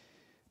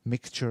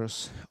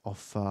mixtures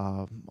of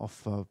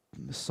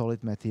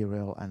solid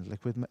material and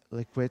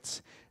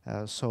liquids,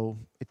 so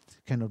it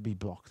cannot be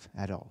blocked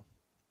at all.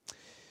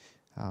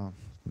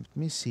 Let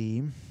me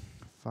see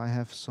if I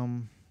have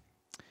some.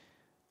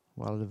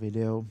 Well, the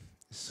video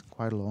is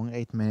quite long,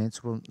 8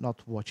 minutes. We'll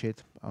not watch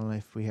it only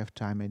if we have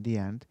time at the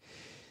end.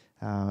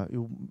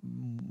 You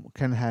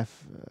can have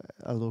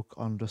a look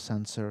on the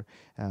sensor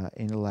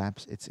in the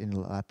labs. It's in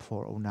lab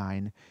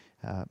 409.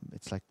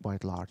 It's like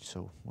quite large,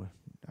 so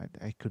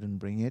I couldn't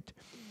bring it.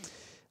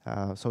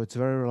 So it's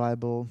very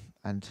reliable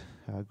and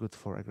good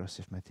for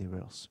aggressive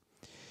materials.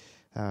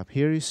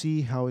 Here you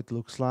see how it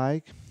looks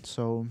like.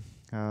 So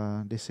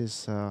this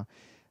is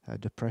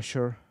the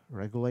pressure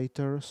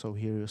regulator. So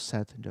here you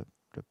set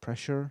the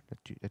pressure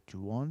that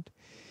you want.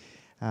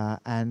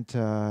 And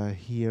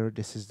here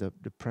this is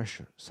the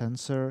pressure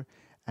sensor,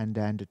 and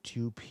then the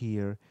tube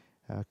here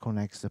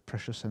connects the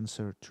pressure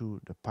sensor to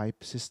the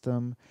pipe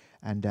system,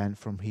 and then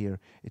from here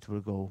it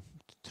will go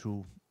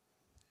through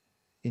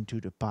into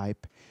the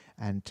pipe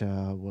and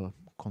will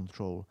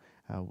control,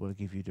 will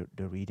give you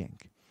the reading.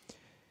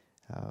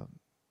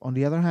 On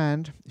the other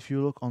hand, if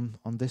you look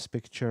on this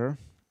picture,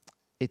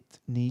 it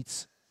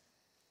needs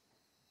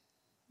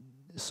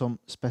some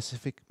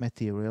specific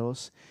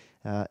materials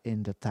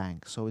in the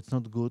tank, so it's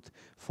not good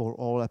for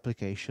all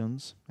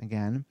applications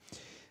again,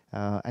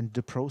 and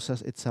the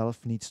process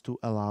itself needs to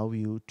allow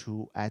you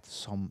to add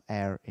some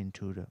air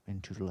into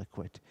the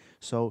liquid.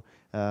 So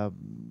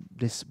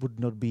this would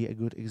not be a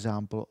good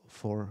example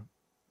for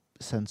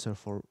sensor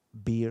for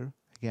beer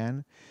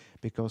again,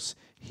 because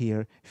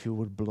here if you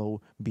would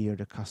blow beer,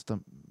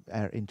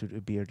 air into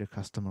the beer, the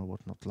customer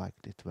would not like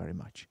it very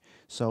much.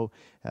 So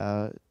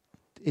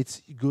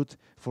it's good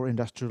for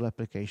industrial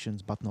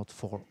applications, but not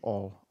for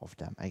all of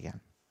them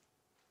again.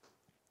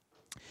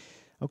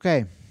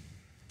 Okay,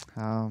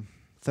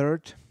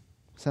 third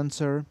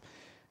sensor,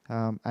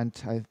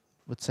 and I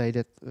would say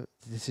that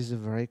this is a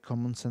very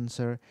common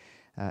sensor,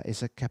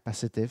 is a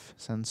capacitive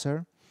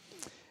sensor.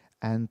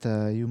 And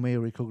you may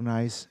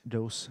recognize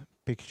those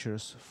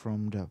pictures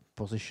from the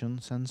position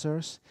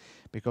sensors,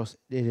 because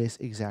it is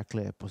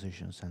exactly a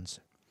position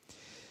sensor.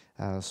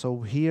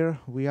 So here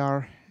we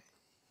are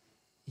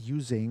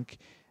using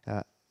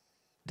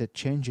the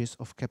changes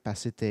of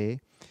capacity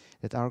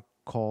that are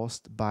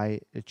caused by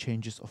the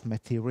changes of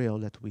material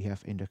that we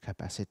have in the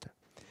capacitor.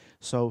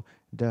 So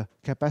the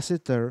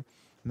capacitor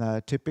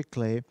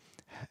typically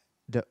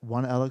the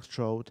one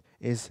electrode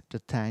is the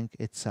tank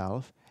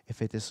itself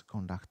if it is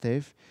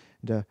conductive.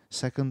 The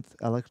second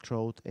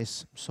electrode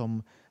is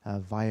some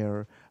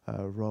wire,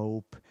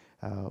 rope,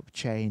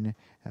 chain,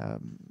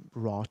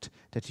 rod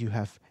that you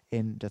have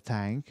in the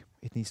tank.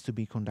 It needs to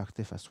be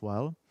conductive as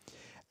well.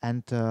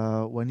 And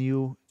when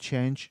you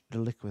change the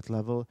liquid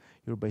level,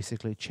 you're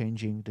basically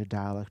changing the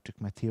dielectric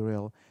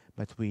material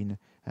between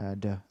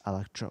the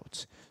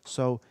electrodes.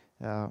 So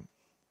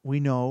we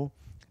know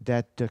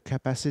that the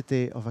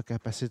capacity of a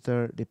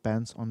capacitor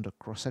depends on the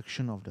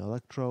cross-section of the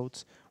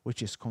electrodes,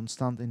 which is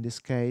constant in this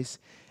case.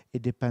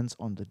 It depends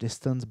on the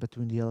distance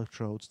between the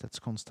electrodes, that's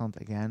constant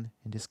again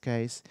in this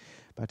case.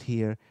 But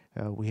here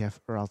we have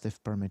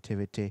relative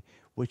permittivity,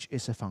 which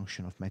is a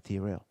function of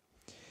material.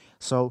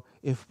 So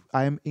if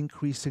I'm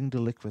increasing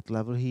the liquid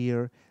level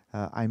here,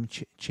 I'm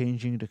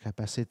changing the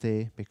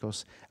capacity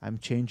because I'm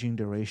changing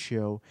the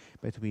ratio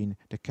between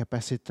the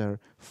capacitor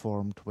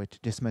formed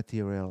with this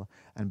material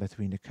and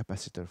between the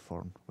capacitor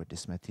formed with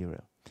this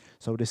material.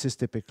 So this is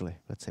typically,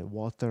 let's say,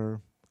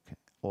 water,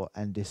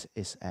 and this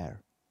is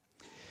air.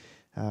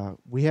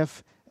 We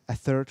have a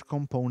third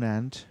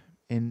component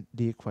in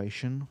the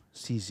equation,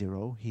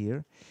 C0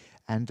 here,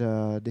 and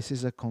this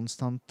is a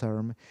constant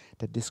term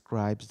that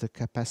describes the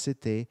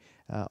capacity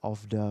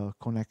of the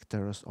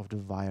connectors of the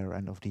wire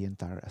and of the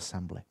entire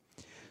assembly.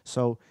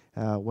 So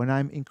when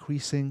I'm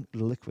increasing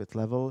the liquid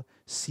level,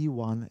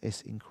 C1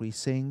 is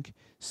increasing,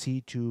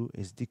 C2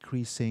 is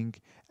decreasing,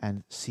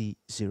 and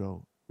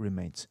C0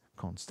 remains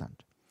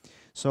constant.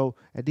 So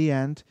at the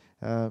end,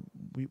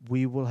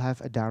 we will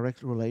have a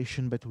direct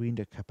relation between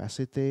the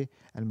capacity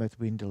and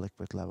between the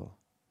liquid level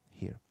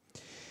here.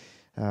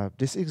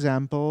 This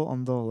example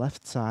on the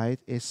left side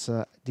is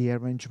the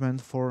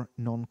arrangement for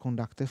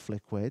non-conductive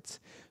liquids.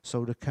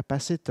 So the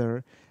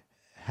capacitor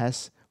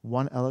has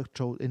one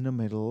electrode in the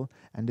middle,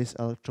 and this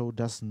electrode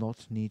does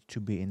not need to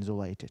be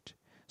insulated.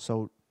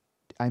 So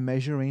I'm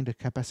measuring the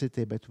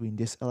capacity between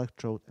this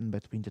electrode and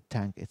between the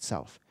tank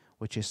itself,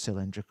 which is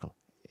cylindrical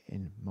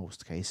in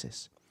most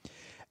cases.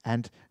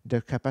 And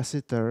the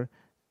capacitor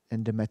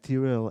and the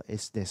material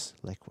is this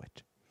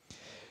liquid.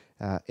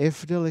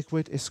 If the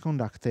liquid is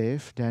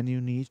conductive, then you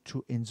need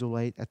to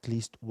insulate at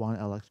least one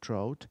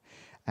electrode,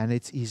 and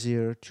it's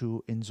easier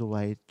to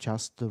insulate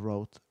just the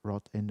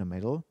rod in the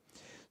middle.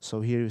 So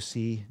here you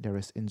see there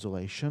is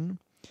insulation,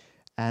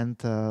 and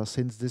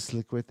since this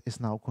liquid is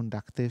now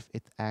conductive,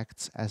 it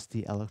acts as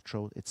the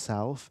electrode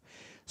itself.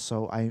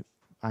 So I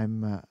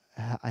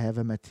have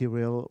a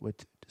material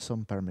with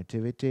some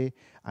permittivity.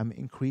 I'm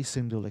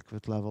increasing the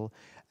liquid level,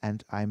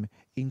 and I'm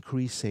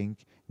increasing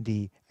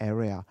the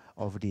area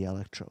of the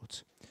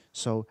electrodes.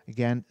 So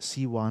again,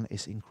 C1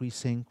 is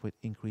increasing with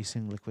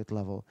increasing liquid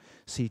level,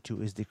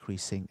 C2 is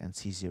decreasing, and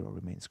C0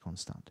 remains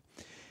constant.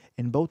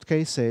 In both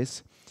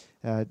cases,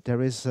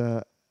 there is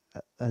a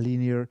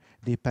linear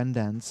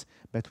dependence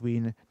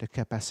between the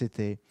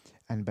capacity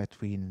and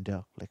between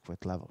the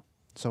liquid level.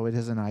 So it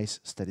has a nice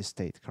steady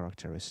state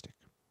characteristic.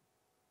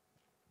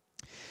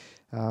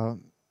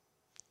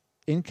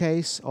 In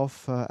case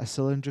of a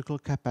cylindrical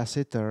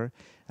capacitor,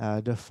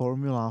 the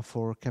formula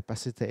for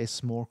capacity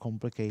is more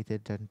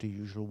complicated than the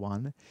usual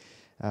one.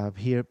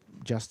 Here,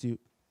 just to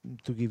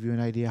give you an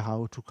idea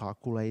how to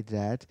calculate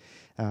that,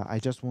 I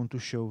just want to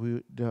show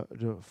you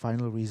the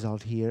final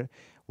result here,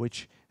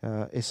 which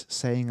is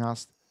saying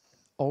us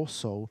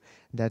also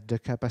that the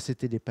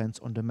capacity depends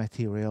on the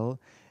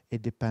material,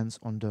 it depends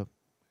on the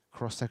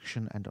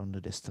cross-section and on the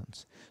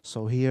distance.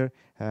 So here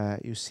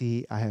you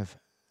see I have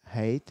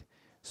height.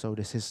 So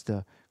this is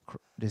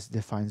this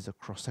defines the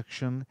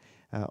cross-section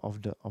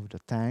of the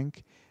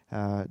tank.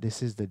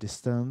 This is the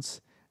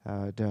distance,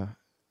 the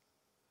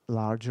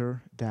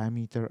larger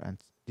diameter and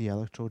the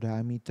electrode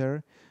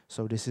diameter.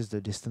 So this is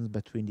the distance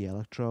between the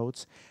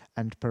electrodes,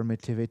 and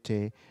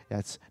permittivity,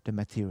 that's the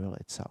material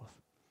itself.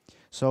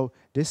 So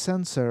this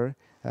sensor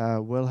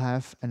will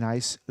have a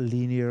nice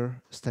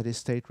linear steady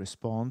state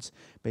response.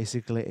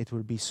 Basically, it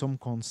will be some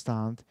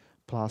constant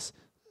plus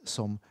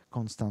some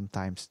constant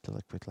times the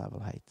liquid level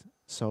height.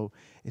 So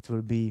it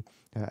will be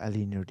a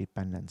linear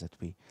dependence that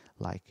we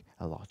like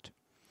a lot.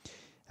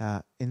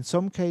 In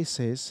some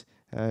cases,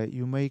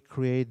 you may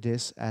create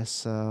this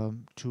as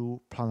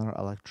two planar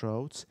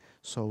electrodes,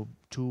 so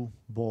two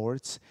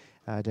boards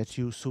that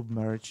you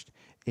submerged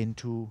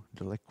into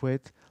the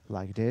liquid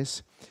like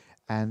this,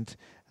 and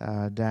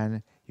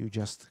then you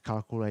just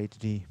calculate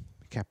the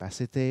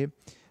capacity.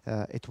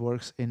 It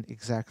works in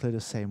exactly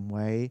the same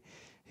way.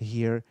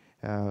 Here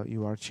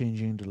you are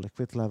changing the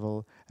liquid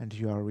level and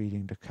you are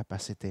reading the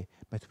capacity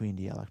between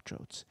the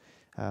electrodes.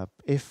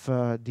 If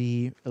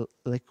the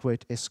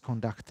liquid is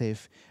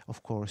conductive,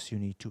 of course you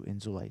need to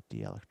insulate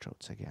the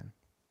electrodes again.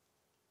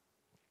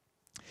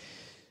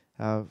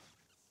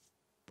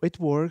 It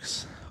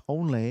works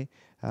only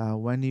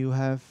when you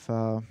have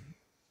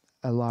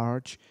a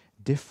large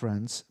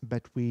difference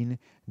between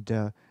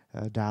the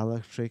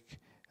dielectric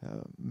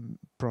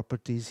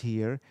properties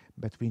here,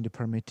 between the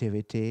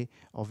permittivity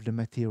of the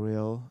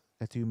material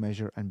that you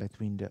measure and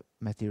between the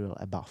material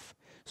above.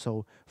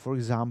 So, for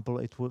example,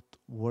 it would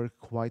work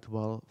quite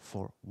well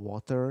for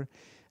water,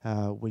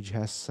 which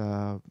has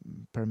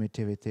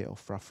permittivity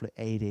of roughly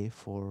 80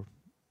 for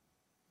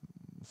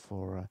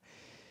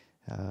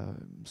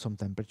some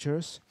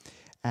temperatures,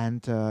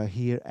 and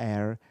here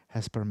air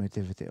has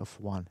permittivity of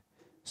 1.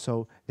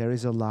 So there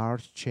is a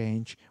large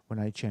change when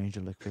I change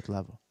the liquid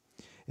level.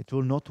 It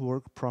will not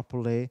work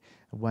properly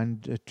when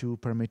the two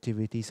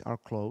permittivities are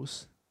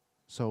close.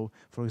 So,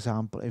 for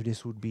example, if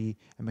this would be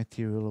a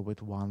material with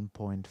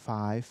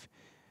 1.5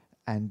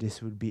 and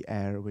this would be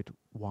air with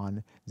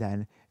 1,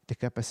 then the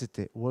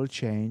capacity will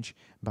change,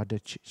 but the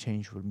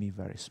change will be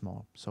very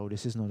small. So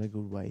this is not a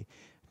good way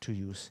to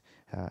use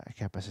a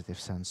capacitive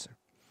sensor.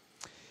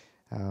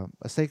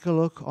 Let's take a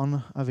look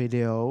on a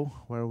video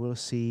where we'll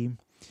see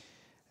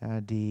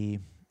the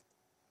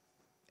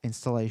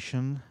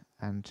installation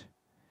and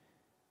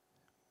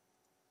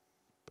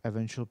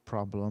eventual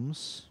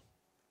problems.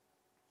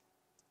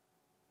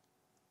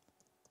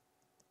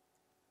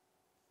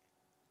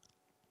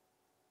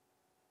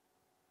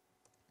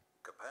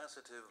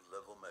 Capacitive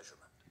level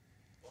measurement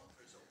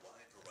offers a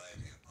wide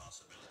variety of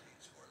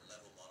possibilities for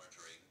level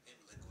monitoring in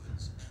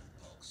liquids and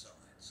bulk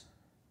solids.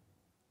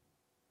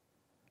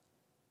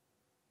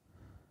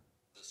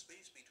 The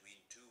space between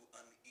two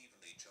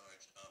unevenly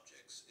charged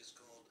objects is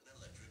called an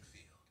electric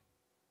field.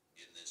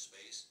 In this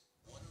space,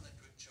 one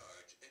electric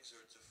charge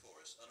exerts a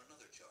force on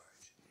another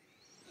charge.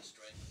 The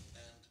strength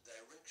and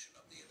direction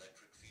of the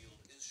electric field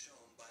is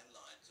shown by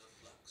lines of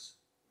flux.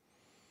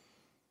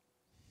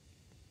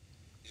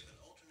 If an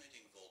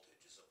alternating voltage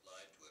is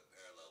applied to a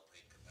parallel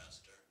plate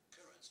capacitor,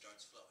 current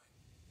starts flowing.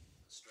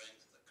 The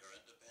strength of the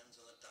current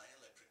depends on the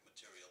dielectric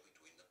material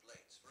between the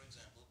plates, for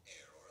example,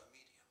 air or a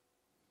medium.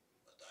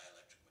 The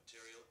dielectric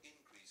material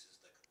increases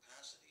the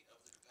capacity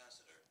of the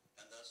capacitor,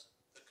 and thus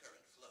the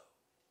current flow.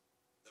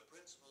 The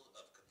principle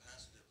of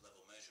capacitive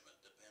level measurement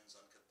depends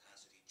on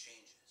capacity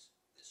changes.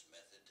 This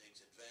method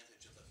takes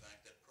advantage of the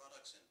fact that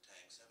products in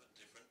tanks have a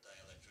different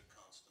dielectric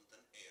constant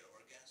than air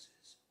or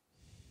gases.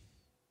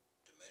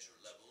 To measure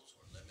levels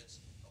or limits,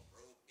 a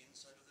probe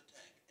inside of the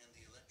tank and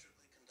the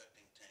electrically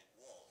conducting tank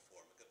wall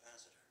form a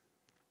capacitor.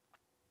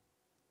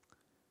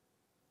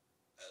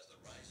 As the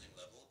rising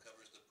level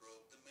covers the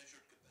probe, the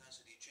measured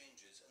capacity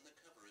changes and the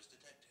cover is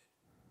detected.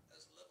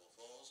 As the level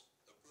falls,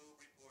 the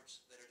probe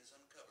reports that it is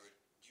uncovered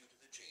due to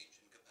the change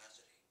in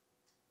capacity.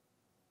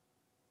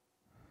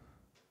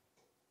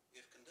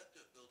 If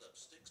conductive buildup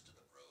sticks to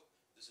the probe,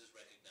 this is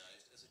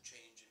recognized as a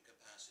change in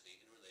capacity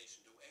in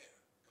relation to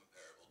air,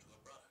 comparable to a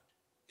product.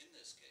 In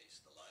this case,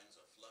 the lines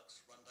of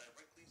flux run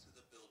directly through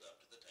the buildup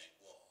to the tank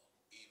wall.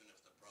 Even if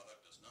the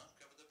product does not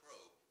cover the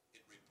probe,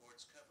 it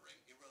reports covering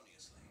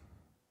erroneously.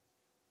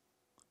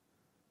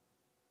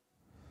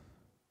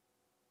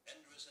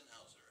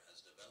 Endress+Hauser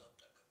has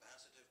developed a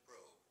capacitive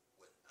probe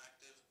with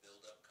active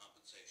buildup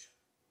compensation.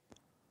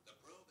 The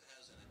probe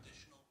has an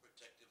additional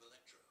protective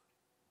electrode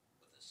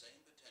with the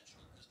same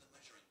potential as the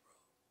measuring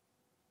probe,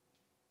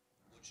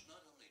 which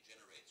not only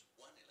generates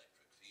one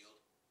electric field,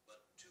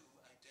 but two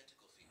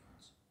identical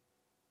fields.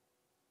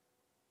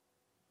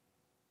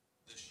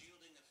 The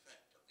shielding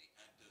effect of the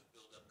active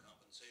buildup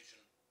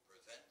compensation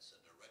prevents a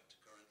direct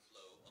current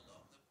flow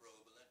along the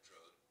probe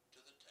electrode to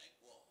the tank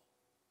wall.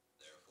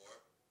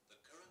 Therefore, the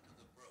current of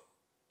the probe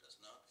does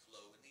not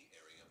flow in the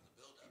area of the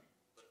buildup,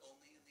 but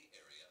only in the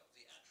area of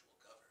the actual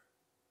cover.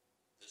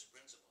 This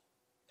principle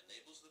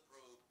enables the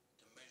probe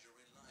to measure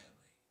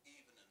reliably,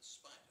 even in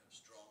spite of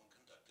strong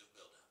conductive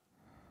buildup.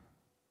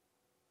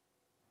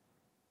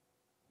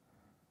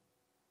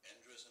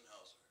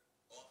 Endress+Hauser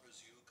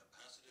offers you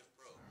capacitive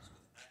probes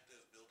with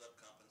active buildup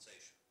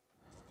compensation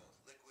for both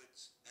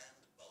liquids and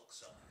bulk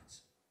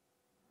solids.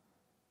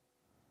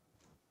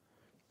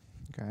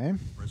 Okay,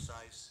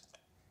 Precise.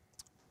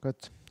 good.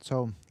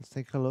 So let's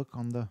take a look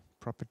on the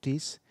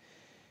properties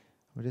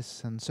of this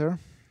sensor.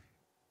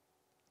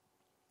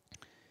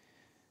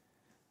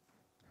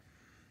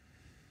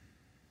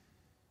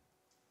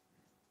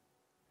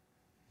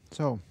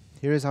 So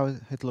here is how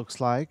it looks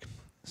like.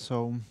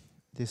 So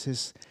this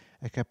is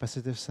a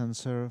capacitive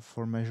sensor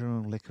for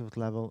measuring liquid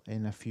level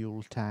in a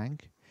fuel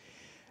tank.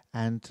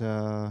 And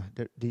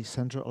the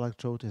central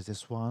electrode is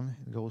this one.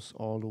 It goes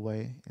all the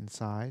way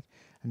inside.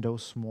 And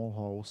those small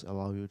holes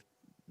allow you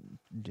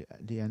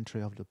the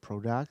entry of the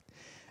product.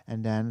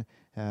 And then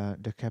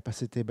the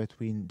capacity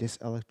between this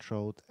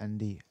electrode and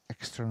the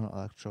external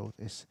electrode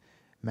is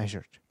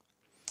measured.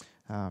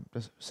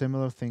 The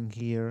similar thing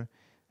here.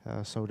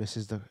 So this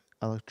is the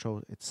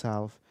electrode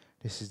itself.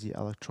 This is the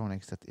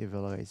electronics that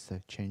evaluates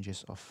the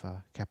changes of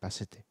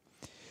capacity.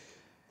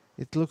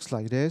 It looks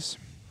like this.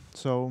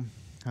 So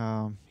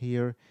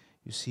here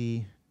you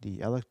see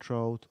the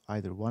electrode,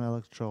 either one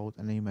electrode,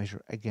 and then you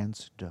measure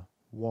against the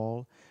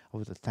wall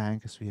of the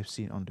tank, as we have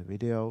seen on the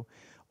video,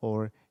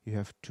 or you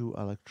have two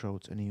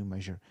electrodes and you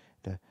measure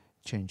the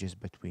changes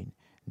between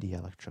the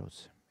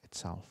electrodes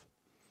itself.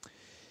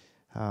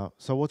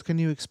 So what can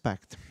you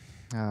expect?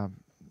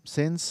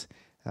 Since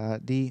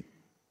the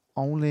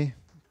only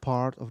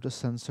part of the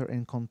sensor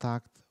in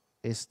contact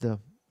is the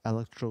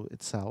electrode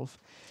itself,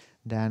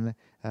 then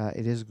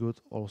it is good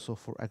also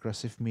for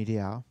aggressive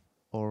media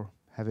or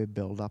heavy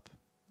buildup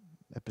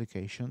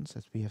applications,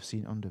 as we have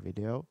seen on the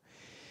video.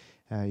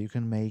 You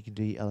can make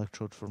the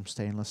electrode from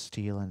stainless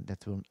steel, and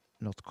that will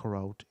not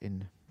corrode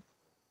in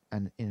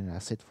an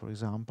acid, for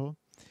example.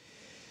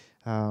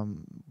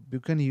 You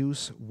can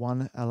use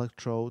one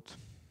electrode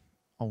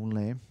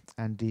only,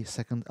 and the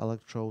second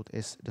electrode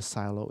is the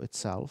silo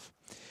itself.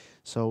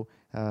 So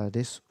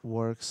this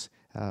works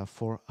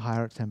for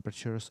higher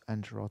temperatures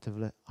and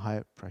relatively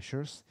higher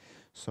pressures.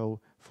 So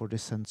for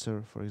this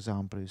sensor, for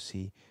example, you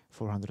see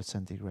 400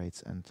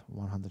 centigrades and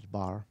 100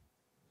 bar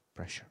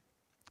pressure.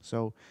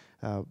 So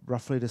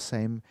roughly the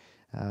same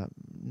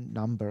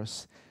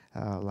numbers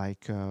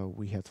like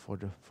we had for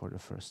the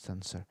first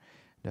sensor,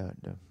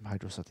 the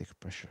hydrostatic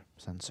pressure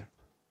sensor.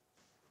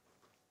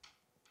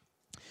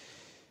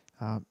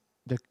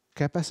 The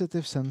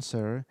capacitive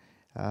sensor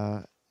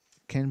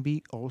can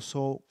be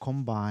also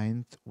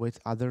combined with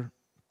other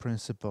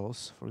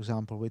principles, for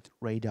example with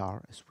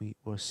radar, as we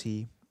will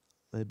see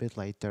a little bit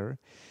later.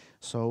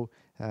 So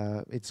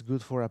it's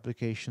good for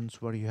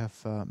applications where you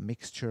have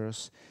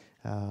mixtures,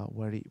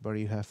 where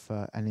you have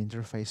an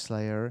interface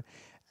layer,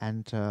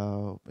 and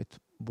it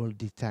will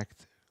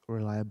detect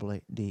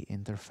reliably the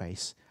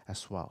interface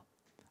as well.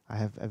 I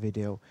have a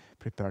video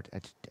prepared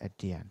at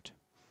the end.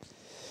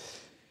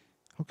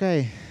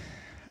 Okay,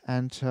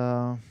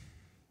 and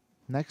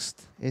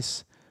next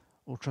is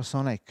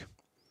ultrasonic.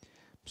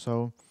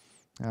 So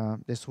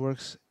this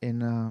works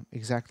in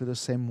exactly the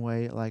same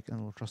way like an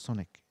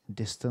ultrasonic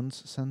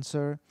distance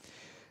sensor.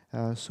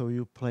 So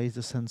you place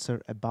the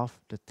sensor above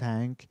the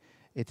tank.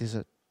 It is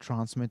a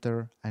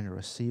transmitter and a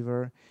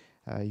receiver.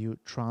 You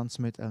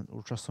transmit an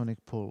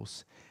ultrasonic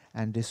pulse,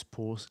 and this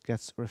pulse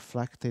gets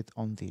reflected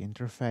on the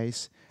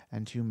interface,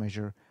 and you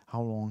measure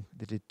how long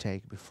did it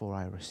take before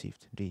I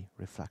received the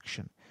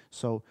reflection.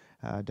 So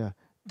the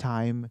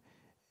time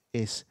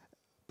is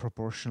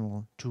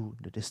proportional to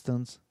the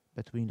distance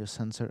between the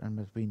sensor and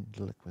between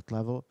the liquid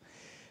level.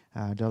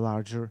 The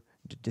larger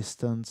the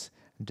distance,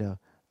 the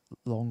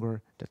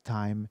longer the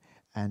time,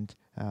 and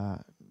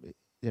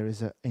there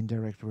is an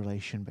indirect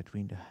relation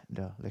between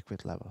the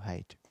liquid level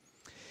height.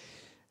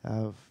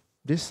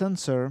 This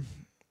sensor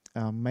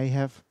may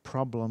have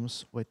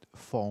problems with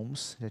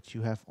foams that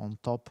you have on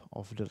top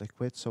of the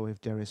liquid. So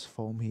if there is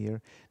foam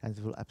here, it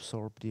will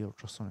absorb the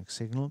ultrasonic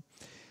signal.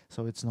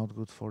 So it's not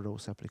good for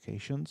those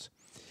applications.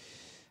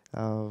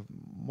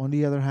 On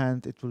the other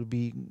hand, it will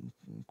be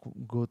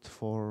good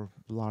for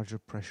larger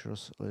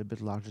pressures, a little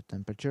bit larger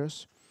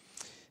temperatures.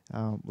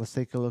 Let's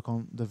take a look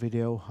on the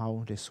video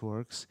how this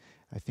works.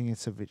 I think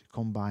it's a bit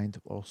combined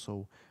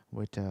also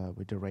with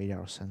the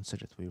radar sensor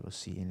that we will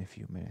see in a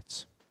few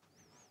minutes.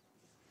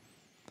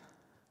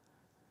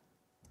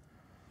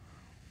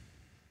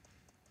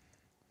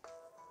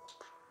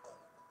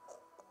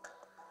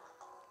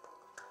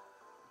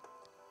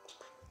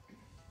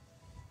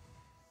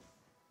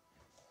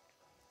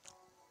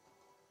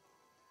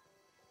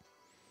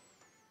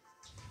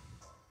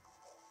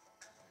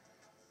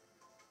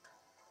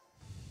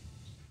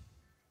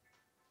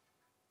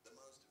 The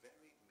most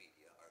varied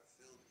media are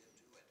filled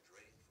into and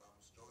drained from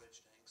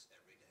storage tanks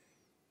every day.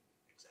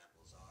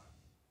 Examples are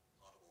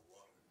potable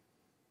water,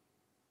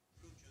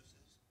 fruit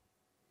juices,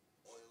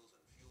 oils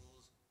and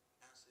fuels,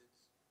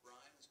 acids,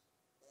 brines,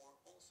 or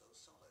also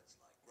solids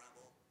like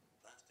gravel,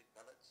 plastic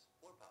pellets,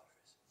 or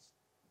powders.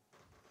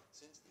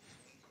 Since these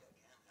media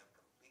can have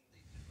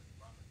completely different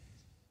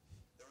properties,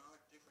 there are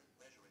different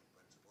measuring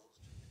principles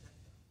to detect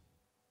them.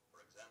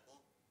 For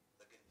example,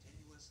 the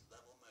continuous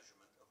level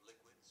measurement of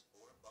liquids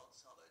or bulk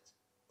solids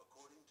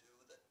according to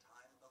the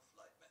time of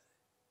flight method.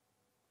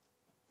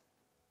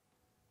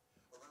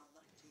 Around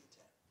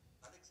 1910,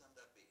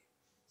 Alexander B.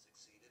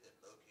 succeeded in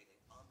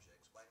locating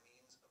objects by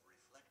means of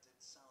reflected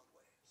sound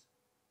waves.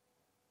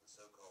 The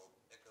so-called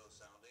echo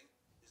sounding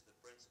is the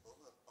principle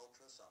of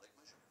ultrasonic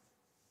measurement.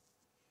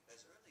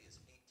 As early as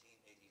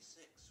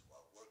 1886,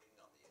 while working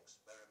on the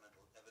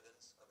experimental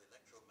evidence of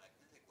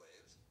electromagnetic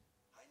waves,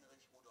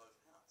 Heinrich Rudolf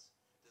Hertz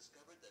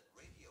discovered that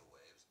radio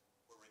waves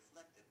were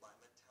reflected by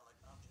metallic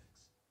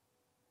objects.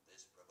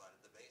 This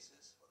provided the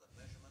basis for the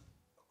measurement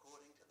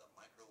according to the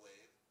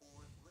microwave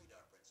or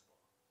radar principle.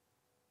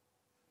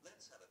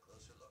 Let's have a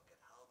closer look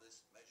at how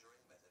this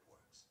measuring method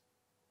works.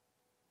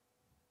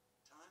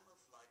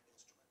 Time-of-flight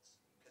instruments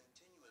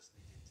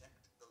continuously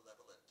detect the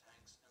level in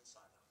tanks and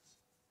silos.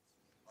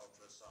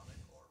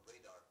 Ultrasonic or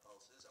radar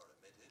pulses are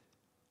emitted,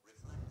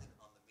 reflected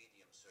on the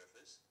medium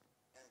surface,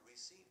 and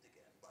received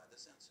again by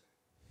the sensor.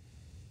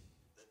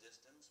 The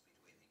distance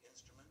between the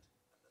instrument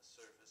and the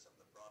surface of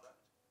the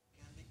product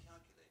can be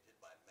calculated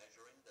by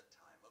measuring the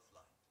time of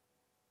flight.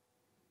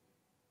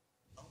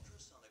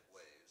 Ultrasonic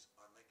waves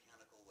are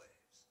mechanical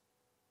waves.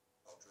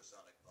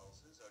 Ultrasonic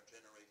pulses are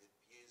generated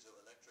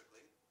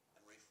piezoelectrically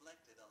and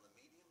reflected on the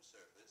medium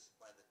surface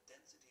by the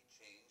density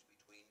change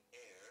between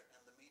air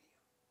and the medium.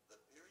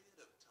 The period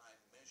of time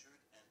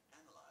measured and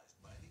analyzed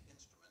by the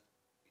instrument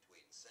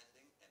between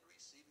sending and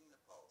receiving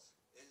the pulse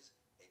is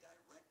a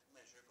direct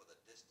measure for the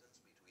distance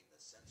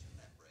sensor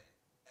membrane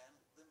and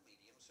the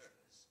medium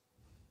surface.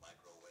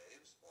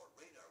 Microwaves, or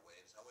radar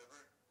waves,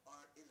 however,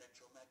 are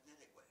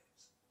electromagnetic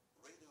waves.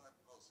 Radar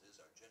pulses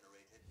are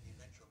generated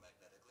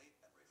electromagnetically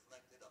and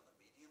reflected on the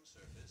medium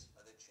surface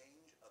by the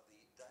change of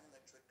the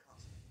dielectric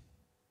constant.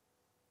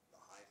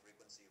 The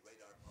high-frequency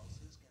radar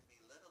pulses can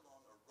be led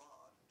along a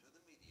rod to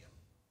the medium,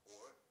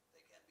 or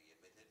they can be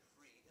emitted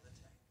free in a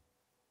tank.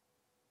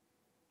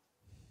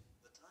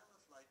 The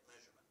time-of-flight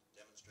measurement,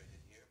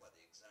 demonstrated here by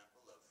the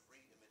example of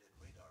free-emitted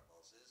radar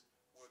pulses,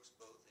 works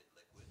both in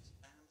liquids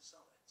and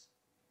solids.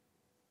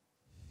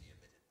 The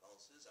emitted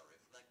pulses are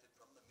reflected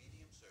from the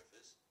medium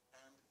surface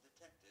and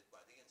detected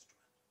by the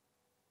instrument.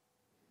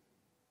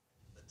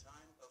 The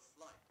time of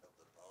flight of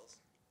the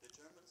pulse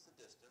determines the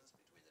distance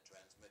between the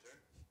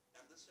transmitter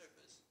and the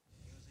surface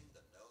using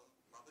the known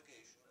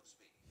propagation of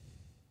speed.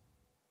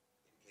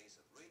 In case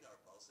of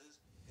radar pulses,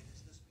 it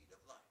is the speed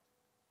of light.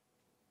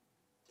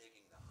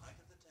 Taking the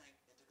height of the tank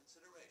into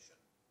consideration,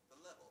 the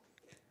level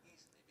can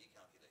easily be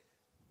calculated.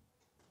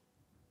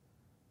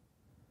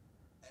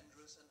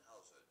 Endress and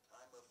Hauser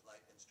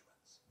time-of-flight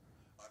instruments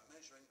are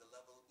measuring the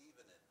level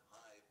even in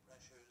high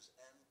pressures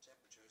and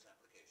temperatures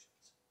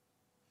applications,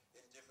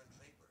 in different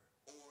vapor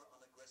or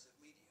on aggressive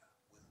media,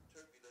 with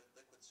turbulent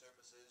liquid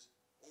surfaces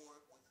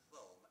or with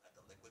foam at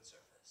the liquid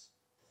surface.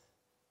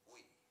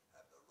 We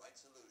have the right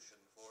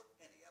solution for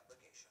any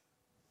application.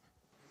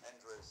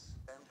 Endress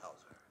and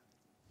Hauser.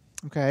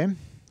 Okay,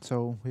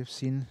 so we've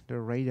seen the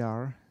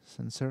radar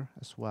sensor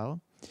as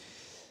well.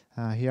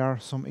 Here are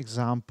some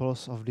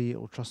examples of the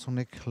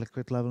ultrasonic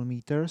liquid level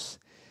meters.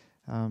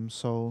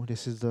 So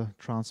this is the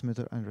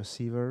transmitter and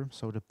receiver,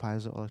 so the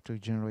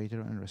piezoelectric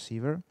generator and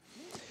receiver.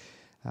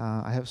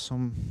 I have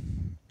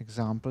some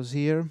examples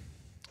here.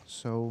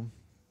 So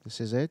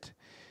this is it.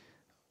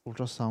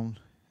 Ultrasound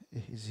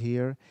is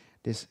here.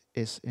 This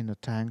is in a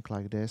tank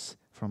like this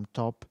from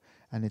top,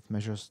 and it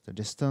measures the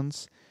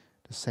distance.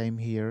 The same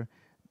here,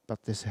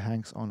 but this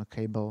hangs on a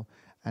cable,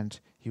 and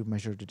you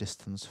measure the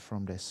distance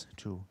from this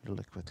to the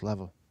liquid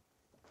level.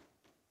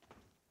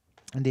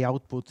 And the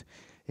output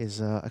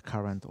is a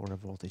current or a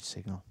voltage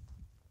signal.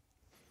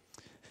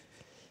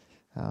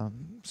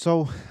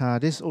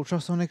 This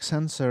ultrasonic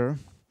sensor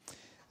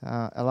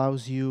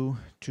allows you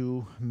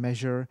to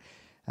measure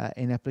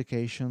in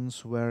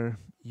applications where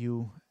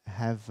you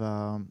have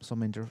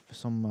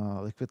some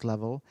liquid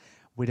level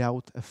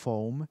without a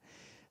foam,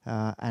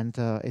 and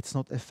it's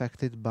not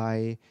affected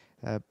by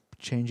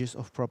changes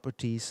of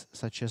properties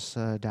such as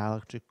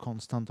dielectric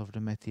constant of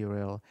the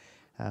material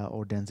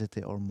or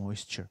density or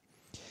moisture.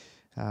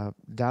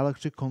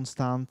 Dielectric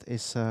constant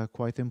is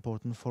quite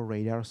important for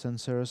radar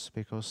sensors,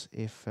 because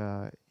if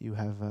you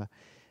have a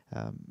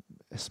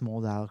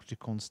small dielectric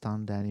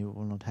constant, then you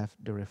will not have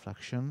the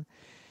reflection.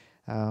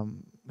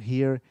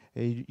 Here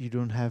you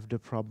don't have the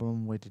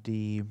problem with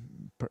the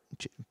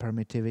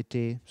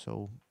permittivity,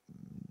 so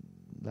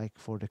like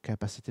for the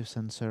capacitive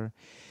sensor,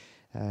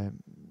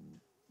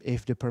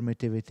 if the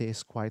permittivity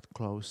is quite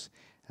close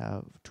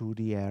to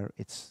the air,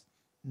 it's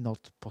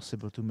not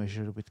possible to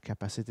measure with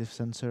capacitive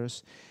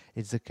sensors.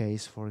 It's the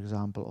case, for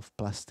example, of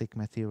plastic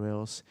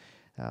materials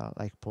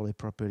like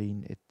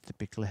polypropylene. It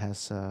typically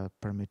has a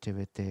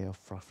permittivity of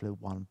roughly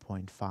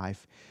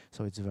 1.5,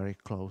 so it's very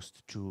close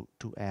to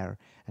air,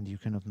 and you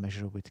cannot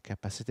measure with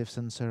capacitive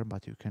sensor,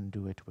 but you can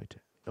do it with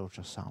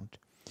ultrasound.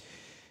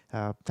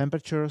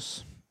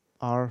 Temperatures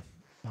are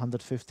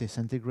 150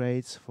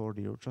 centigrades for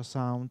the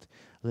ultrasound,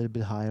 a little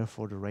bit higher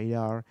for the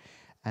radar,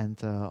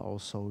 and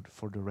also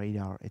for the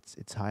radar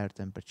it's higher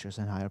temperatures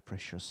and higher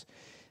pressures,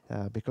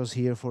 because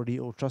here for the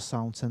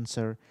ultrasound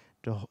sensor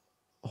the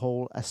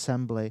whole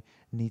assembly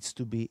needs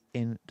to be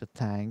in the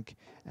tank,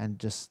 and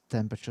just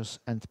temperatures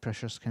and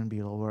pressures can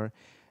be lower.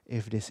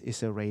 If this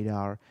is a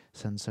radar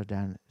sensor,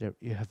 then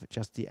you have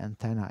just the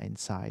antenna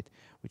inside,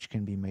 which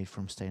can be made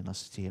from stainless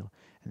steel,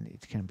 and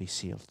it can be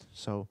sealed.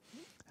 So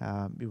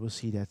you will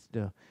see that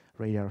the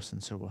radar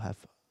sensor will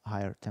have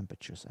higher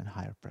temperatures and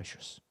higher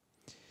pressures.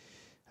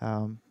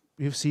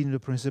 You've seen the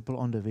principle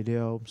on the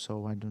video,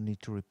 so I don't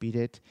need to repeat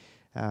it,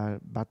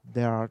 but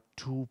there are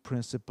two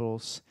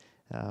principles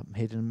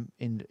hidden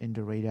in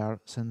the radar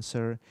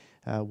sensor.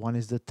 One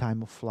is the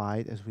time of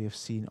flight, as we have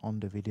seen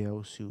on the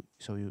video,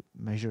 so you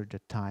measure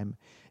the time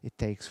it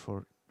takes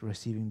for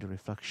receiving the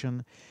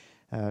reflection.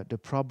 The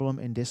problem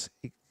in this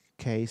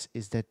case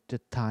is that the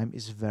time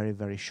is very,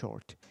 very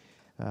short,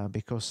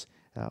 because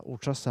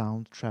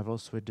ultrasound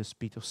travels with the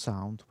speed of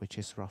sound, which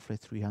is roughly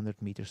 300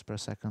 meters per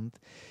second,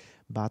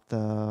 but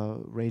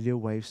radio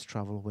waves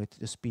travel with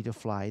the speed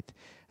of light,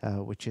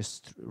 which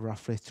is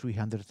roughly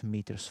 300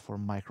 meters per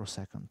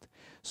microsecond.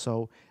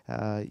 So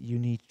you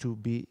need to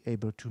be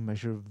able to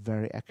measure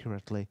very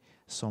accurately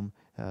some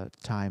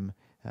time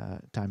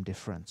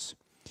difference.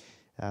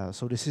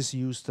 So this is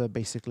used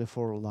basically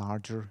for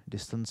larger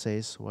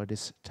distances where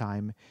this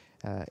time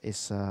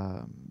it's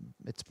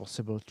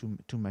possible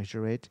to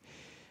measure it.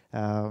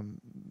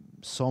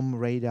 Some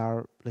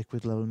radar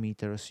liquid level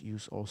meters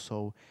use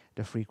also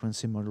the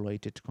frequency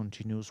modulated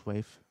continuous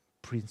wave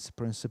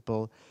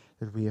principle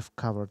that we have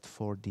covered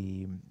for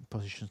the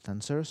position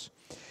sensors.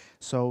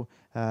 So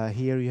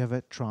here you have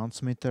a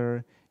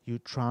transmitter. You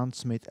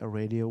transmit a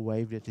radio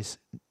wave that is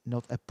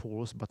not a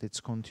pulse, but it's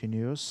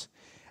continuous,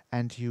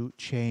 and you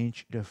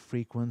change the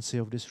frequency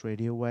of this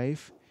radio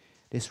wave.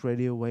 This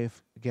radio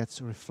wave gets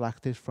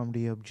reflected from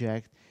the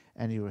object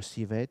and you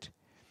receive it,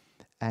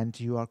 and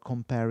you are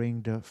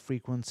comparing the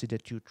frequency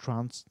that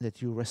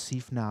you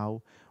receive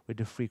now with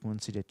the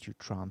frequency that you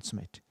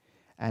transmit.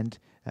 And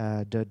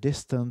the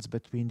distance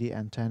between the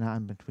antenna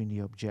and between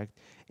the object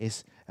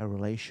is a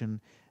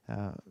relation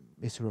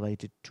is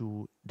related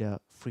to the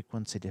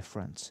frequency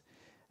difference.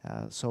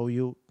 So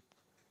you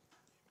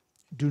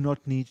do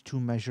not need to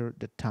measure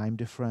the time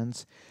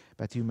difference,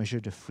 but you measure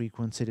the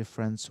frequency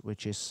difference,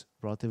 which is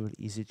relatively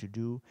easy to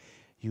do.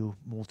 You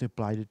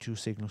multiply the two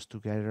signals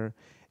together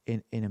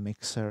in a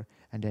mixer,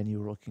 and then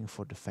you're looking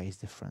for the phase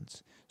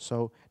difference.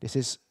 So this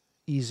is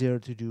easier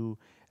to do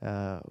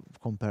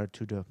compared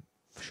to the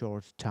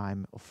short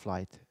time of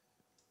flight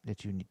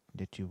that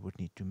you would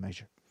need to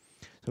measure.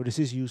 So this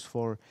is used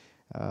for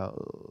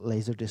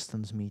laser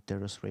distance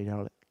meters,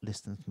 radar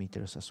distance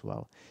meters as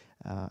well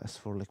as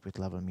for liquid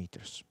level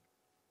meters.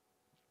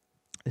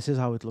 This is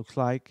how it looks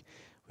like.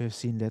 We have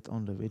seen that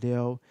on the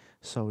video.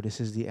 So this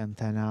is the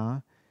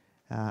antenna,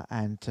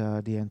 and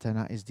the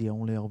antenna is the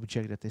only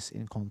object that is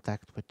in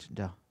contact with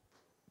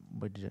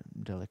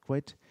the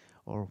liquid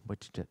or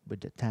with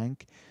the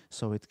tank.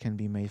 So it can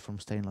be made from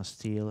stainless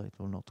steel. It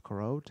will not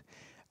corrode,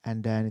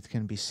 and then it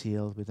can be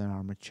sealed with an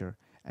armature,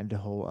 and the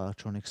whole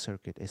electronic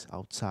circuit is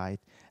outside,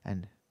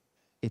 and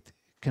it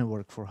can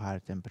work for higher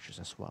temperatures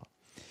as well.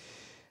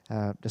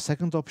 The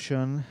second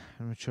option,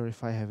 I'm not sure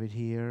if I have it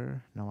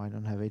here. No, I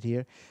don't have it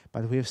here,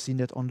 but we have seen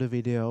that on the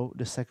video.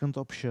 The second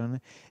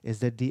option is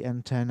that the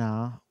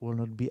antenna will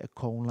not be a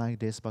cone like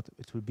this, but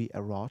it will be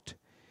a rod.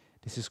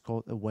 This is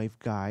called a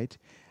waveguide,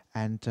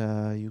 and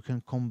you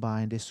can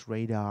combine this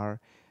radar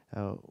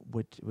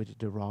with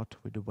the rod,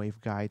 with the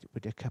waveguide,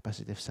 with a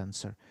capacitive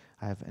sensor.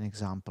 I have an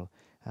example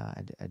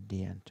at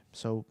the end.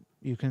 So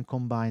you can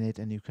combine it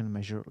and you can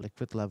measure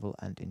liquid level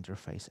and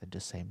interface at the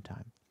same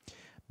time.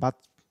 But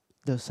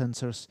the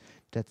sensors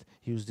that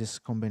use this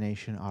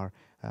combination are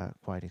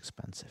quite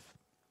expensive.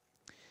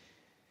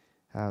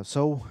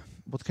 So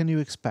what can you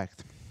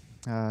expect?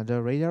 The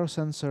radar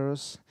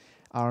sensors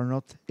are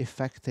not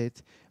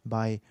affected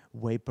by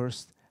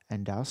vapors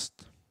and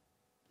dust.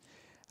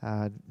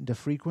 The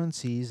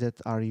frequencies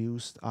that are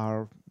used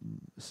are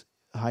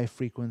high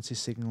frequency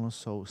signals,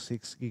 so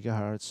 6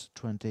 gigahertz,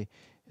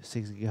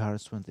 26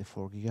 gigahertz,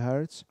 24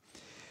 gigahertz.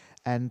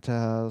 And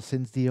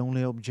since the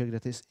only object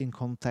that is in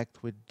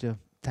contact with the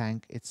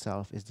tank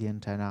itself is the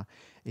antenna,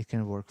 it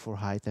can work for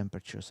high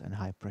temperatures and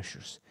high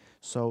pressures.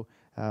 So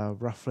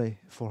roughly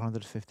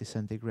 450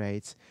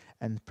 centigrades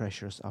and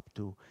pressures up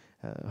to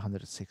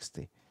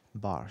 160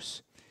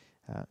 bars.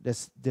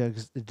 That's the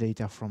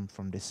data from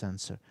this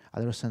sensor.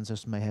 Other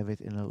sensors may have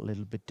it in a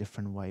little bit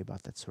different way,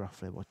 but that's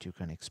roughly what you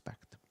can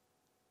expect.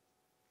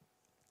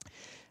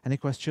 Any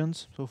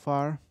questions so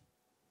far?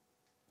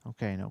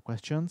 Okay, no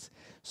questions.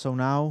 So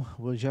now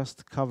we'll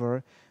just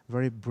cover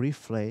very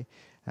briefly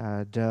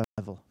the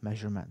level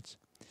measurements.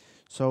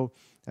 So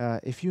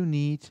if you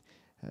need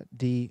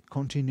the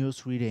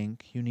continuous reading,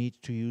 you need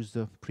to use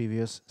the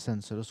previous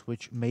sensors,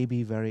 which may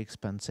be very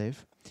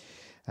expensive.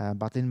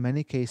 But in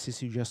many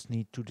cases, you just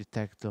need to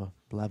detect the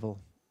level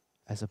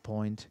as a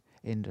point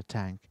in the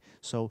tank.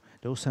 So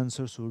those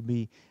sensors will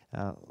be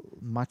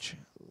much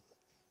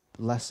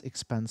less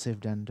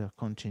expensive than the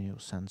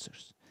continuous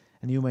sensors.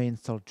 And you may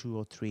install 2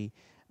 or 3,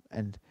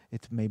 and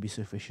it may be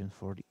sufficient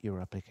for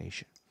your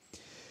application.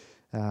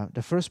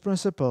 The first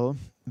principle,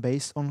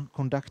 based on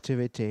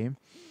conductivity,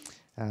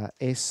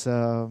 is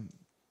a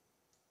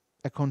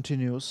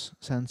continuous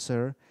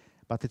sensor,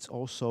 but it's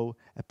also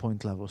a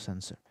point level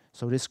sensor.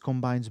 So this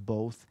combines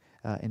both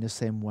in the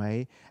same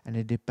way, and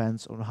it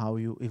depends on how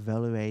you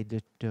evaluate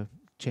the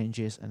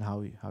changes and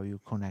how you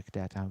connect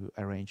that, how you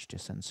arrange the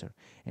sensor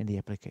in the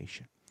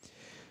application.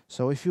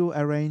 So if you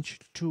arrange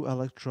 2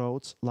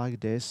 electrodes like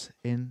this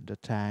in the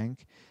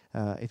tank,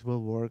 it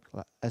will work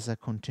as a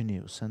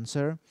continuous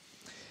sensor.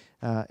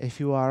 If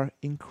you are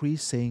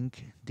increasing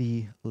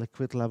the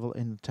liquid level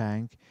in the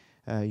tank,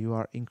 you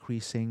are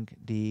increasing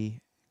the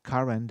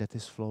current that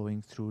is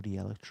flowing through the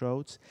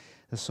electrodes.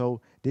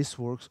 So this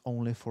works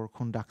only for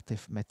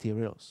conductive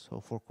materials,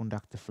 so for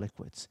conductive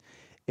liquids.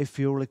 If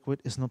your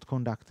liquid is not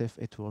conductive,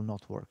 it will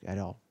not work at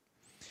all.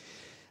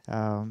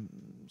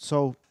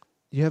 So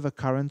you have a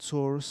current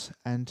source,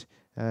 and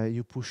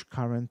you push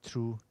current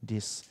through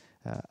this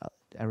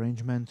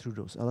arrangement, through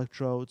those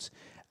electrodes.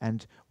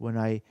 And when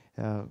I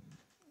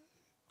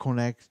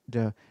connect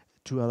the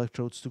 2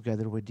 electrodes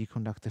together with the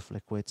conductive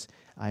liquids,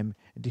 I'm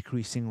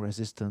decreasing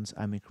resistance,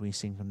 I'm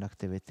increasing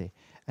conductivity,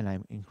 and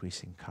I'm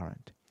increasing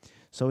current.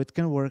 So it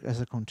can work as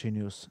a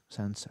continuous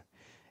sensor.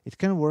 It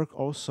can work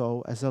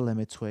also as a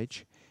limit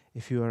switch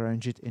if you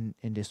arrange it in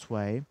this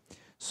way.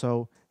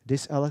 So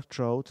this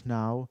electrode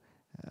now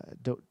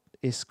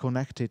is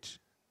connected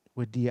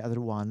with the other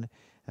one,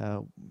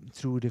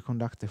 through the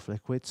conductive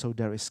liquid. So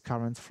there is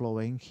current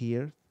flowing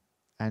here,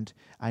 and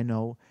I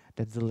know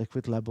that the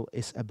liquid level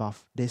is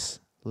above this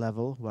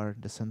level where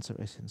the sensor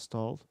is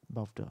installed,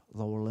 above the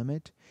lower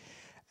limit,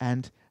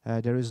 and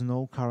there is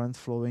no current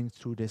flowing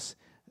through this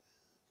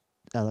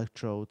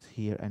electrode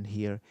here and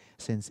here,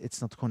 since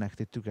it's not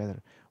connected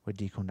together with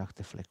the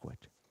conductive liquid.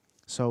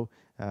 So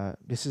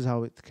this is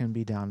how it can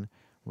be done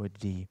with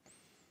the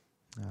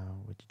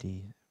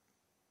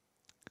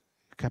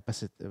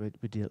capacity,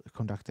 with the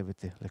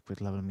conductivity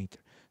liquid level meter.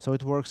 So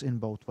it works in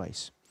both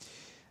ways.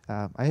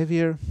 I have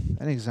here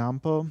an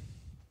example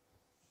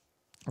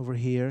over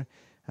here.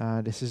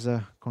 This is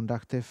a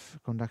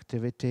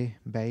conductivity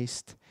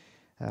based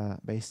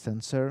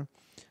sensor.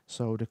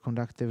 So the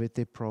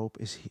conductivity probe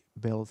is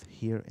built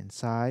here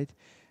inside.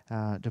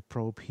 The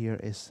probe here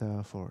is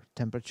for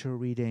temperature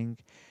reading,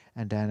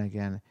 and then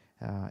again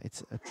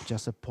it's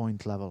just a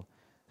point level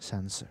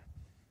sensor.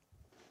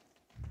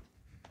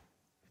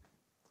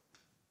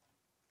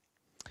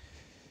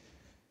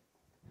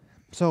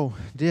 So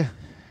the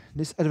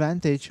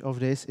disadvantage of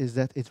this is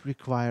that it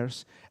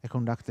requires a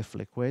conductive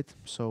liquid.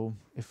 So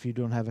if you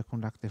don't have a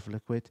conductive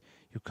liquid,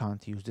 you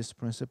can't use this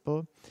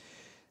principle.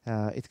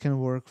 It can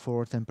work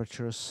for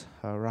temperatures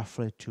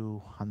roughly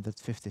to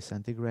 150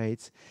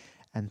 centigrades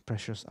and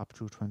pressures up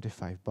to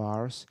 25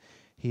 bars.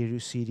 Here you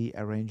see the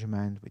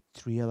arrangement with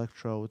 3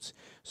 electrodes.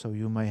 So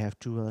you may have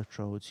 2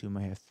 electrodes, you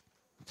may have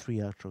 3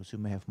 electrodes, you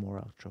may have more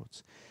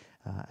electrodes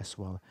as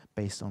well,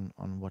 based on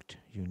what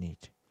you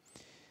need.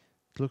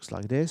 It looks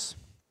like this.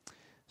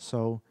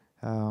 So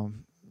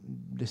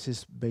this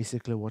is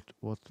basically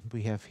what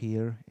we have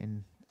here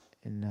in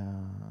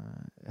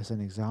as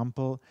an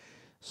example.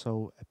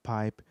 So a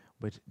pipe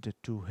with the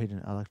 2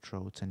 hidden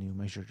electrodes, and you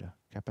measure the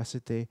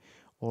capacity,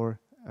 or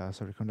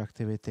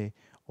conductivity,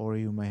 or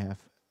you may have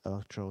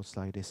electrodes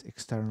like this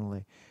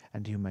externally,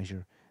 and you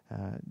measure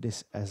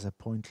this as a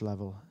point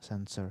level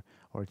sensor,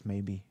 or it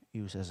may be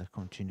used as a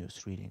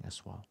continuous reading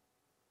as well.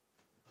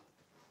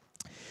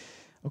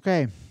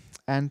 Okay,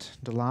 and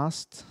the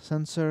last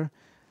sensor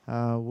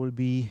will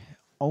be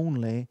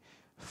only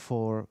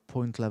for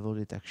point level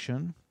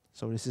detection.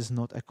 So this is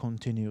not a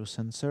continuous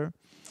sensor.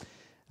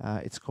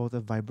 It's called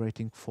a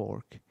vibrating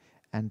fork,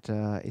 and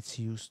it's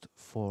used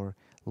for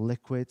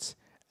liquids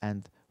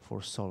and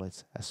for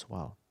solids as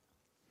well.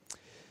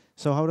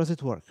 So how does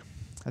it work?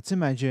 Let's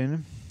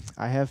imagine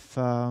I have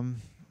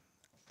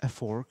a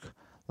fork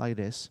like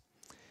this,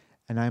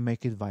 and I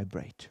make it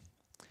vibrate.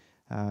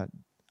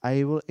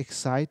 I will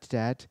excite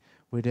that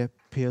with a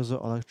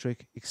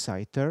piezoelectric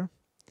exciter.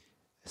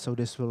 So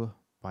this will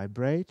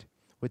vibrate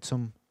with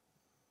some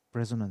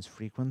resonance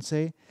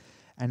frequency,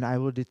 and I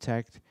will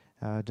detect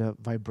the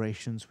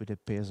vibrations with a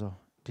piezo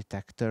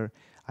detector.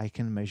 I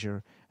can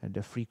measure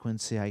the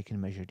frequency, I can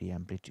measure the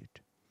amplitude.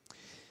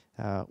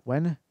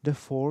 When the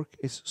fork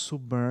is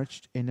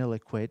submerged in a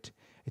liquid,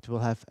 it will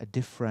have a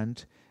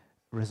different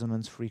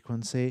resonance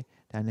frequency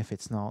than if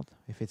it's not,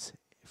 if it's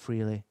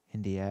freely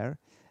in the air.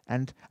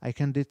 And I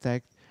can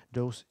detect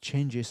those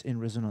changes in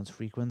resonance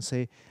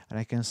frequency, and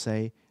I can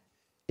say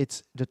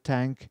the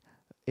tank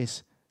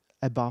is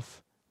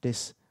above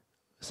this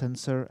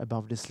sensor,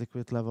 above this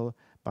liquid level,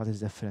 but it's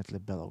definitely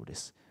below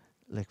this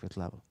liquid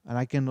level. And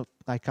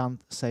I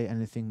can't say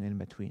anything in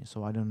between,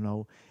 so I don't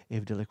know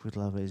if the liquid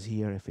level is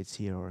here, if it's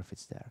here, or if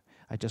it's there.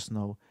 I just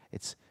know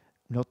it's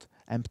not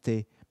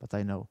empty, but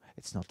I know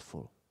it's not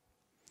full.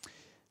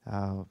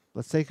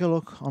 Let's take a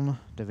look on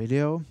the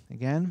video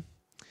again.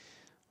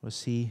 We'll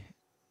see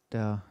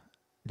the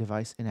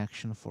device in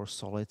action for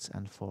solids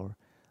and for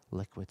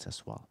liquids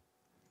as well.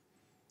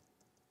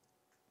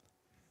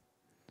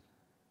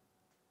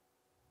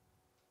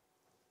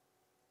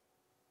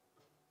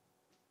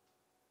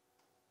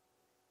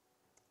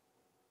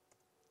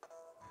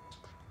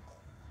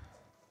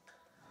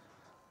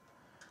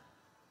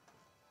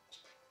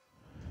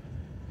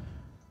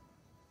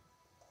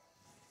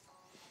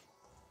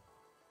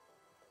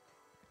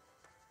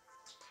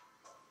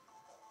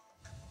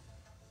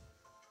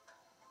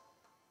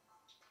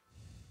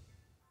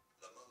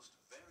 The most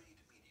varied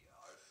media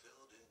are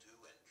filled into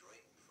and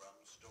drained from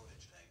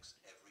storage tanks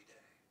every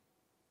day.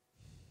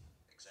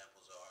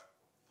 Examples are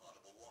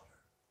potable water,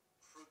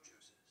 fruit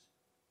juices,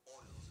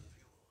 oils and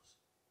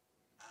fuels,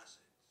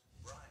 acids,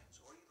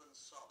 brines, or even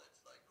solids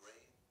like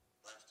grain,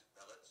 plastic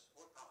pellets,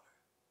 or powder.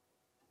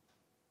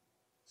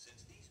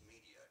 Since these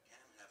media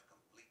can have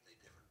completely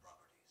different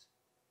properties,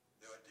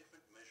 there are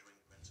different measuring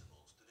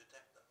principles to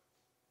detect them.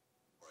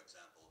 For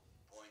example,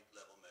 point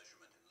level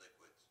measurement in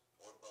liquids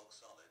or bulk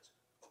solids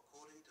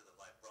according to the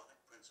vibronic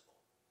principle,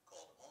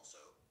 called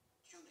also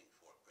tuning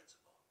fork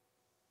principle.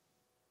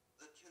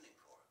 The tuning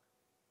fork,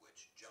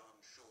 which John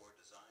Shore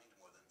designed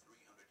more than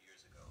 300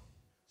 years ago,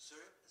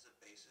 served as a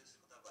basis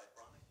for the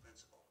vibronic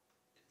principle,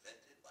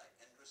 invented by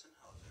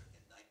Endresen-Hauser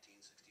in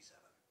 1967.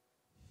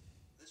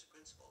 This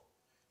principle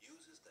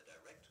uses the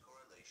direct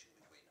correlation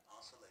between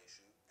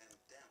oscillation and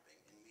damping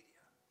in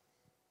media.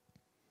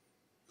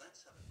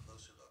 Let's have a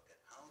closer look at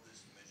how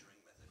this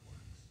measuring method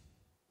works.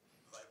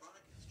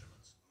 Vibronic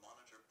instruments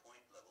monitor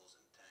point levels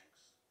in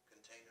tanks,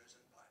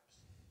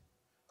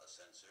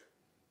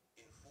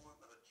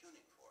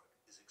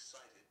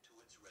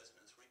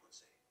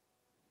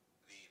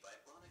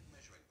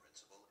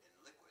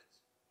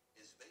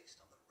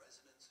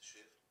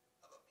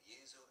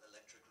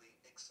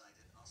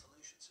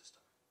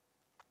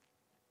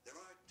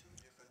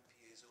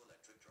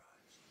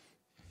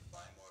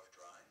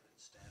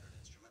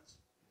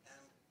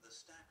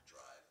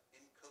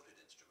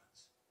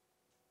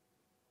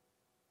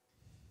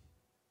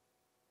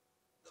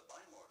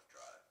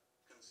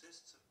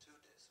 consists of two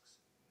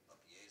discs, a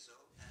piezo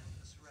and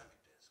a ceramic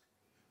disc,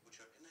 which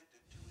are connected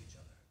to each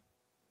other.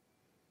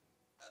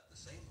 At the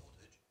same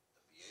voltage, the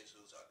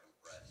piezos are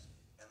compressed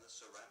and the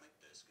ceramic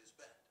disc is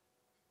bent.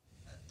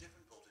 At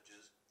different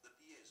voltages, the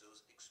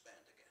piezos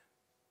expand again.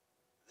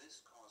 This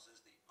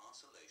causes the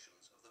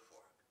oscillations of the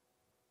fork.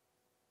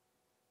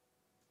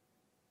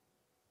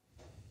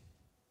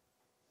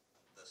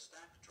 The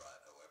stack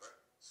drive,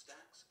 however,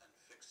 stacks and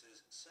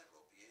fixes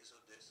several piezo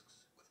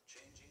discs with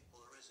changing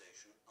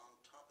polarization on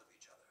top of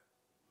each other.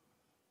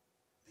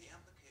 The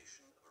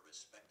application of a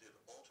respective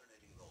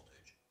alternating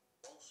voltage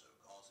also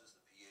causes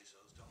the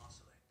piezos to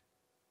oscillate.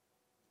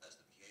 As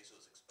the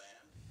piezos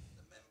expand,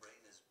 the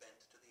membrane is bent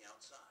to the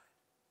outside.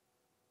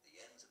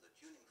 The ends of the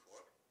tuning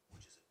fork,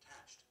 which is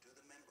attached to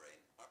the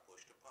membrane, are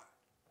pushed apart.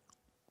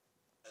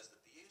 As the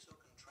piezo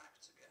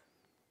contracts again,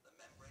 the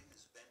membrane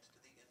is bent to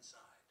the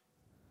inside.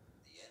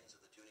 The ends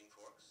of the tuning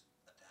forks,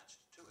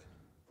 attached to it,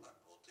 are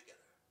pulled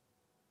together.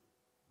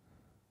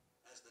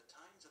 As the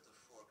tines of the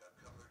fork are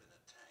covered in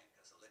a tank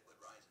as the liquid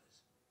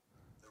rises,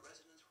 the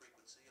resonance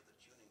frequency of the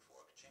tuning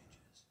fork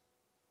changes.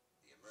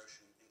 The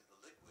immersion into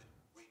the liquid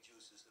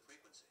reduces the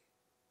frequency.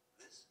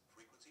 This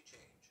frequency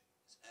change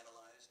is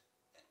analyzed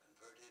and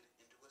converted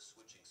into a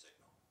switching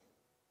signal.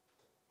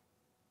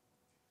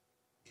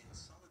 In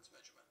solids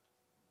measurement,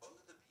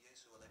 only the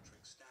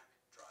piezoelectric stack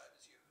drive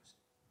is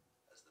used.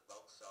 As the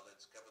bulk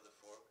solids cover the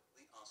fork,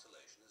 the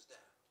oscillation is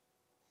damped.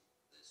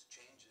 This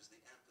changes the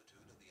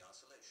amplitude of the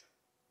oscillation.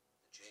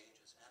 The change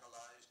is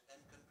analyzed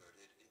and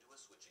converted into a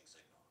switching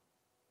signal.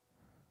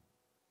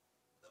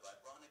 The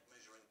vibronic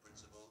measuring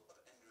principle of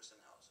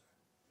Endresen-Hauser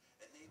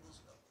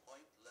enables a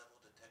point-level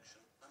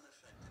detection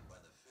unaffected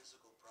by the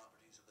physical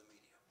properties of the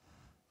medium.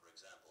 For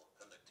example,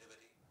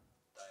 conductivity,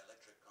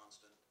 dielectric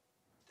constant,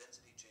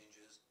 density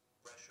changes,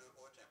 pressure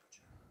or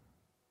temperature.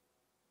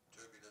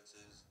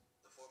 Turbulences,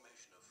 the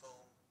formation of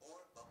foam,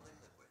 or bubbling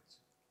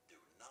liquids do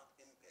not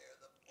impair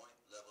the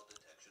point-level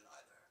detection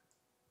either.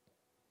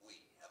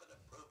 We have an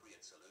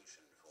appropriate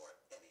solution for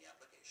any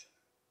application.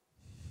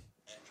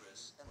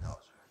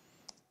 Endresen-Hauser.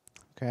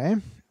 Okay,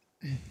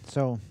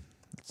 so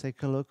let's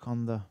take a look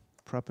on the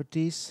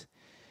properties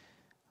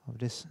of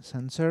this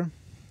sensor.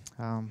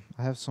 I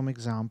have some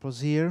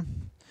examples here.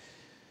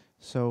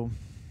 So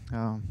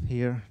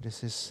here,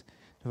 this is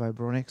the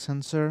vibronic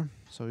sensor.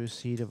 So you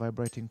see the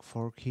vibrating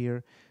fork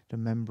here, the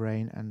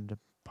membrane and the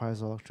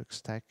piezoelectric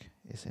stack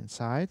is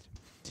inside.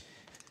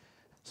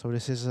 So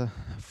this is a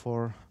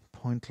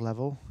 4-point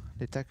level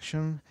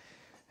detection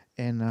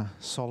in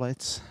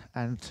solids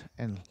and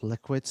in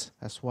liquids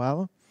as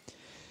well.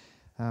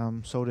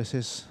 So this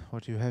is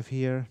what you have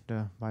here,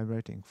 the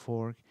vibrating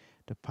fork,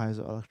 the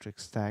piezoelectric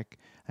stack,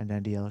 and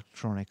then the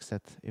electronics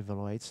that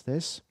evaluates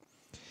this.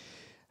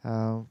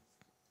 Some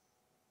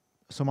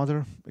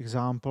other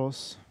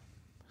examples.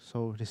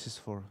 So this is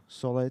for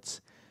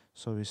solids.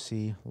 So you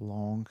see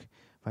long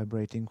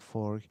vibrating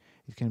fork.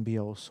 It can be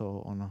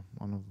also on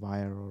a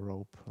wire or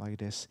rope like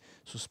this,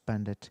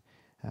 suspended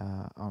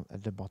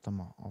at the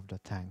bottom of the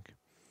tank.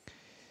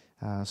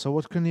 So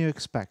what can you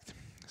expect?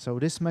 So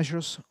this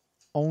measures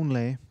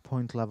only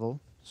point level,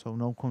 so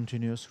no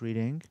continuous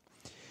reading.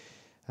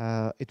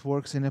 It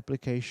works in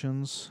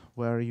applications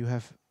where you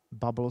have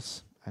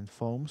bubbles and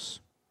foams.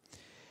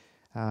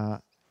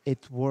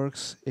 It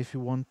works if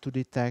you want to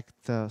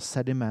detect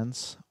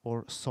sediments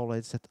or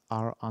solids that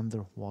are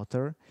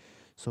underwater.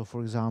 So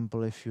for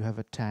example, if you have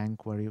a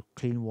tank where you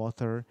clean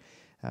water,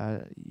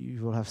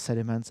 you will have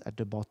sediments at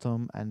the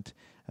bottom, and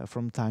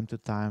from time to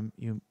time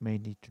you may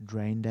need to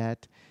drain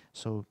that.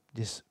 So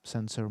this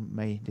sensor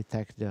may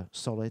detect the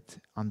solid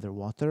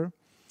underwater.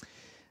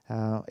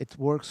 It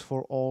works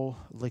for all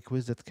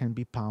liquids that can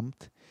be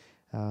pumped.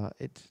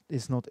 It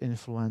is not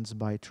influenced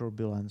by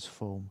turbulence,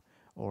 foam,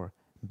 or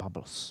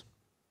bubbles.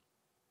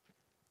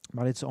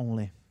 But it's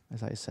only,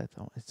 as I said,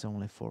 it's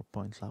only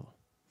 4-point level.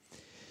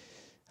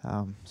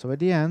 So at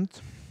the end,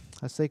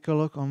 let's take a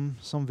look on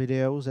some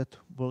videos that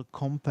will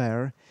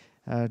compare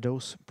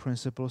those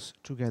principles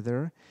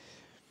together.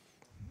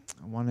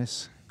 One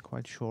is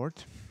quite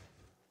short.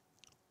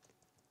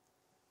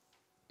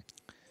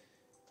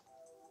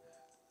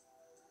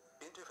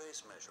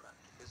 Interface measurement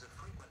is a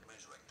frequent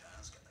measuring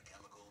task in the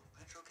chemical,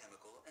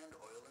 petrochemical, and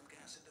oil and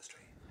gas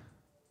industry.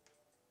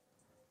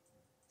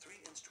 3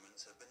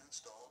 instruments have been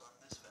installed on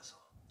this vessel,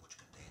 which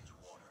contains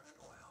water and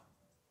oil.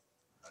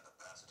 A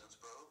capacitance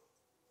probe,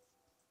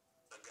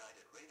 a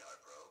guided radar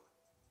probe,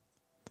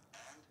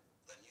 and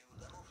the new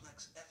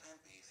Levoflex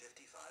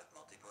FMP55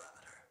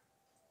 multiparameter.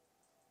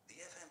 The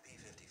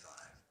FMP55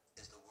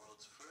 is the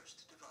world's first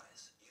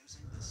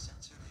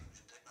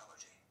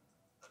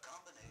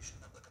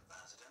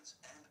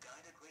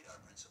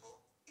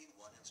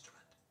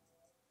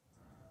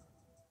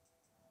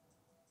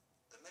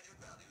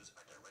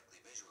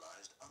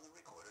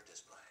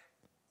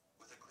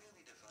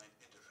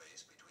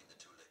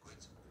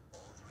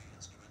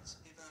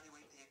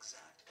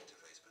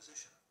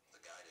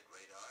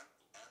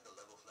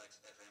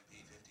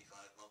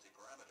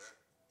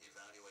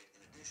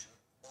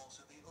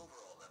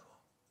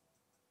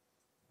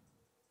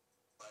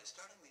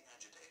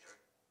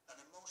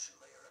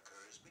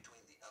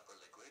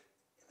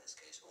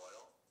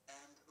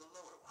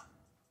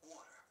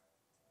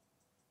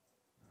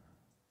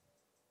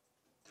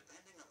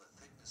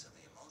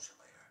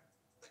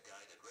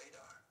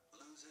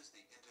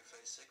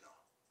signal,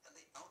 and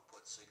the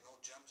output signal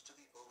jumps to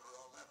the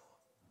overall level.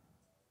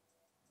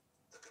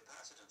 The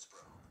capacitance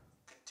probe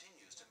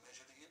continues to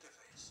measure the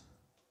interface.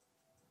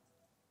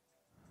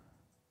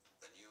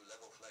 The new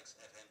LevelFlex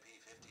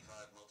FMP55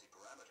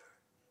 multiparameter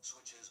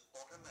switches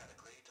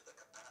automatically to the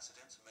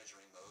capacitance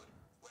measuring mode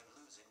when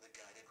losing the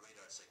guided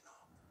radar signal.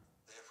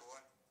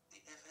 Therefore, the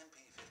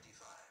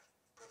FMP55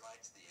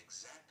 provides the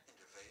exact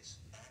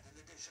interface and, in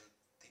addition,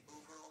 the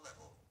overall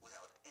level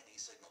without any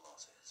signal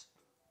losses.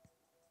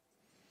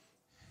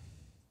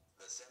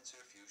 The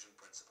sensor fusion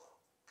principle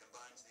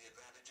combines the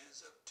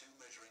advantages of two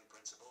measuring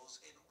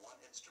principles in one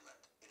instrument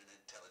in an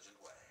intelligent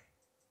way.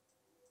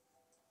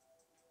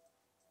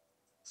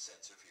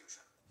 Sensor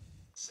fusion.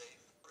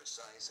 Safe,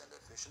 precise, and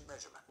efficient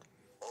measurement,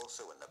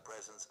 also in the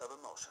presence of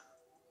emulsion,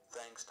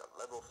 thanks to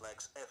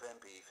LevelFlex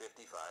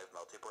FMP55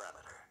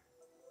 multiparameter.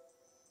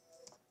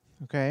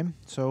 Okay,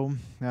 so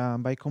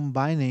by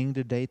combining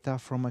the data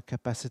from a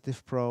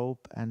capacitive probe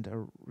and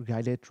a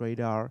guided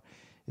radar,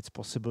 it's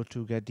possible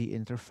to get the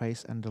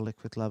interface and the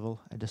liquid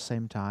level at the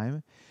same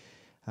time.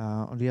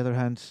 On the other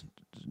hand,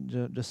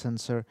 the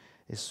sensor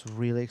is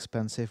really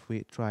expensive.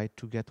 We tried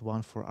to get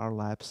one for our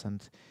labs,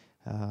 and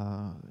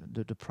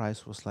the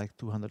price was like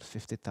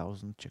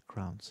 250,000 Czech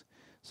crowns,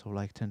 so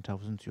like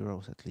 10,000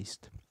 euros at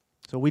least.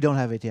 So we don't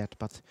have it yet,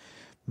 but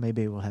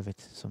maybe we'll have it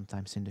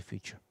sometimes in the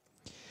future.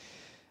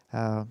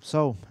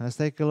 So let's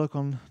take a look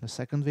on the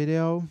second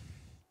video.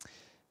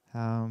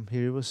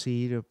 Here you will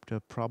see the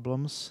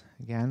problems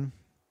again.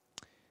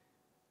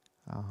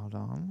 Hold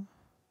on.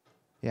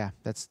 Yeah,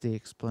 that's the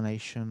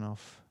explanation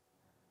of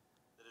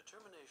The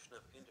determination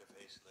of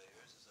interface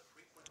layers is a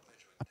frequent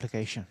measuring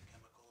application.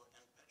 chemical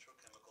and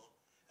petrochemical,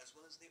 as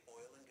well as the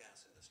oil and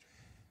gas industry.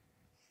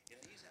 In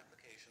these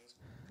applications,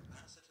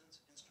 capacitance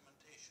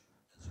instrumentation,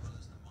 as well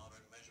as the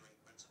modern measuring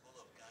principle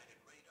of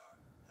guided radar,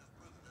 have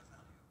proven of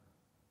value.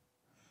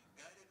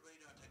 Guided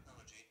radar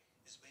technology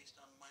is based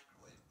on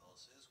microwave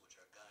pulses which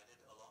are guided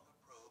along a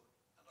probe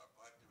and are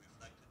partly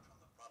reflected from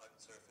the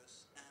product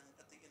surface and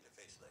at the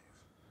interface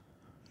layer.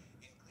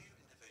 In clear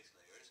interface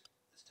layers,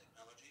 this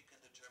technology can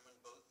determine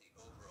both the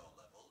overall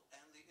level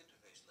and the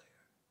interface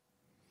layer.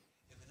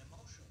 If an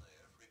emulsion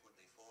layer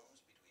frequently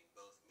forms between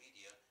both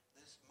media,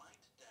 this might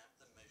damp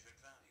the measured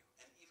value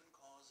and even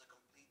cause a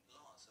complete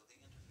loss of the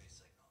interface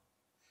signal.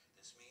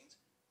 This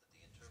means that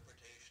the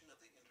interpretation of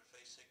the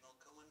interface signal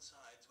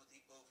coincides with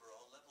the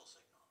overall level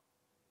signal.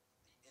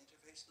 The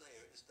interface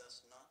layer is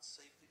thus not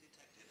safely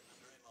detected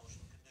under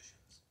emulsion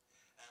conditions,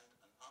 and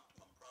an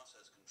optimum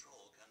process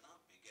control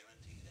cannot be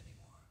guaranteed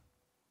anymore.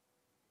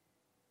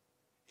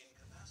 In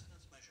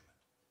capacitance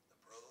measurement, the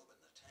probe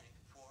and the tank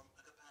form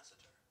a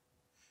capacitor.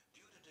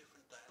 Due to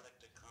different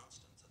dielectric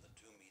constants of the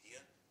two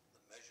media,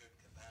 the measured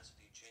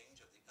capacity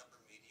change of the upper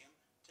medium,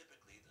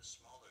 typically the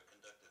smaller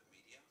conductive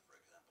medium, for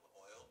example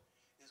oil,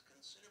 is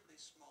considerably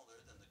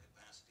smaller than the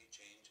capacity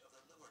change of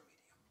the lower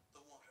medium,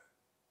 the water.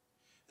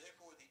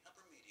 Therefore, the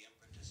upper medium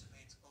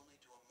participates only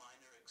to a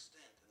minor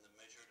extent in the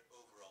measured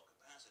overall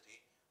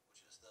capacity,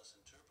 which is thus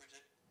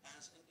interpreted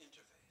as an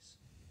interface.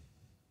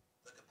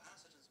 The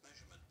capacitance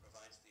measurement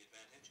provides the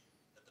advantage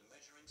that the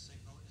measuring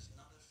signal is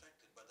not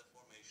affected by the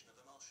formation of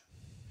emulsion.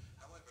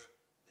 However,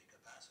 the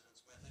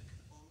capacitance method can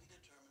only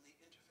determine the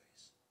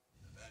interface.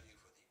 The value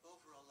for the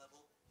overall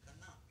level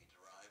cannot be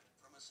derived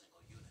from a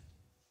single unit.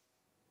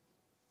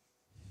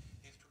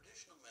 If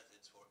traditional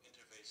methods for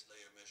interface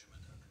layer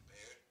measurement are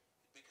compared,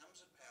 it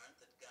becomes apparent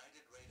that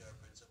guided radar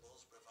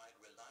principles provide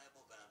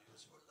reliable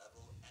values for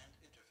level and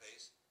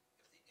interface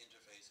if the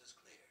interface is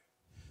clear.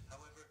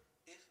 However,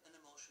 if an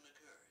emulsion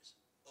occurs,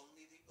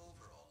 only the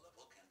overall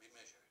level can be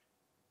measured.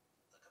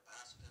 The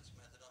capacitance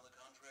method, on the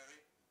contrary,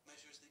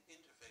 measures the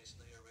interface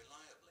layer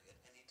reliably at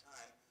any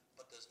time,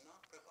 but does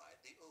not provide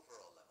the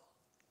overall level.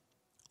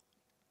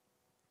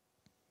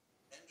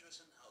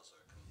 Endress and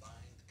Hauser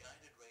combined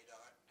guided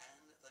radar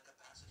and the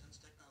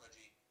capacitance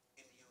technology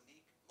in a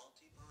unique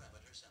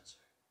multi-parameter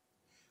sensor.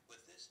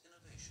 With this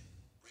innovation,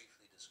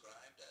 briefly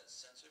described as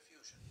sensor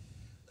fusion,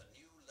 the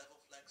new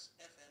LevelFlex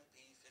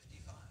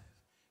FMP55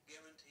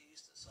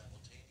 guarantees the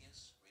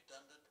simultaneous,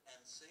 redundant,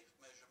 and safe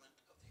measurement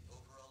of the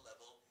overall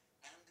level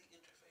and the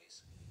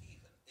interface,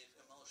 even if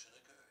emulsion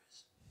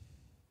occurs.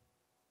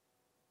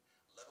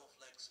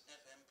 LevelFlex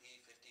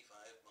FMP55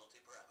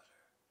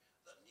 multiparameter,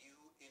 the new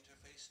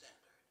interface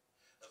standard,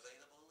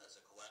 available as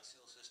a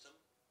coaxial system,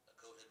 a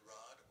coated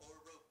rod or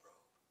rope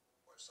probe,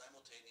 for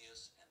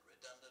simultaneous and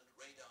redundant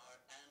radar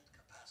and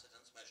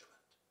capacitance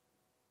measurement.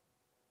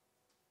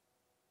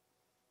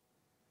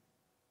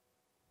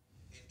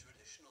 In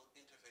traditional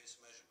interface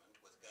measurement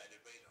with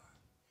guided radar,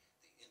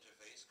 the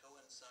interface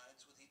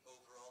coincides with the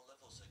overall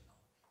level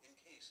signal in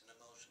case an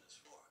emulsion is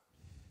formed.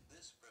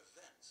 This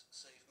prevents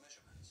safe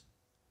measurements.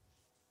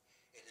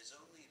 It is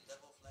only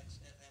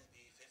LevelFlex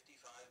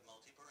FMP55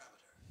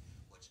 multiparameter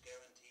which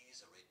guarantees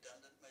a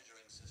redundant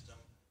measuring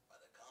system by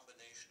the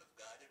combination of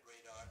guided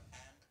radar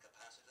and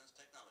capacitance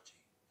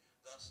technology,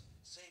 thus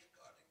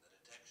safeguarding the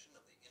detection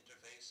of the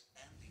interface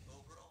and the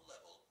overall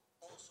level,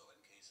 also in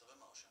case of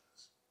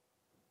emulsions.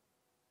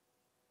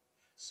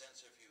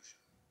 Sensor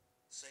fusion.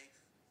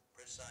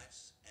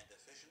 precise and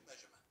efficient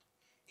measurement,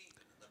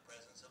 even in the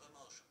presence of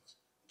emulsions,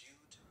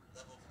 due to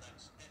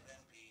LevelFlex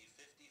FNP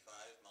 55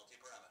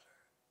 multiparameter.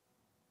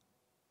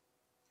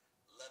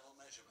 Level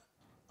measurement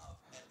of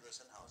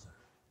Endress and Hauser.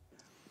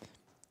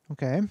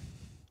 Okay.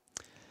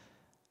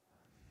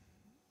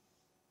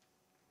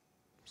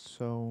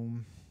 So,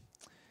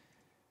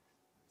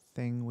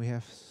 think we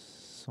have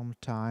some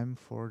time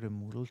for the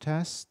Moodle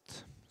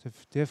test. Do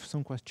you have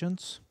some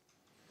questions?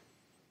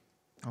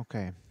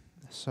 Okay.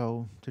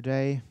 So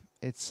today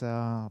it's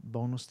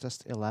bonus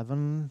test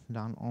 11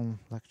 done on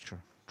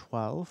lecture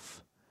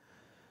 12,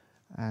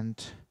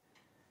 and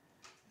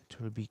it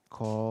will be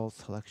called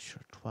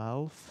lecture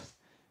 12,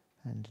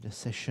 and the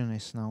session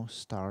is now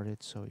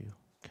started, so you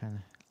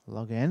can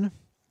log in.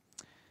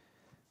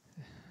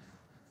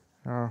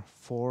 There are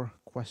 4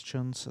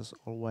 questions as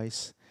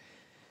always.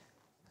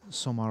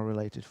 Some are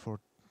related for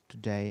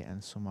today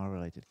and some are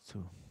related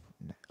to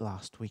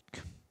last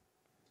week.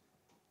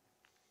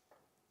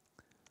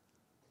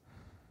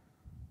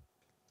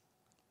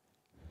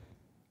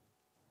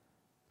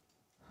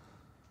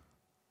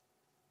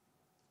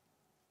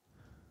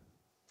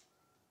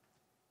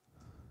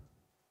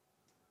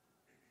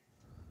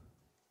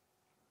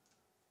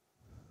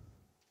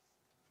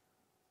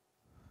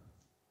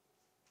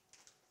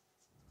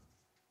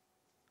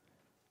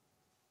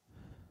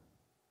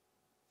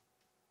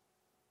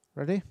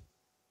 Ready?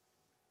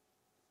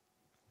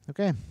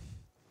 Okay.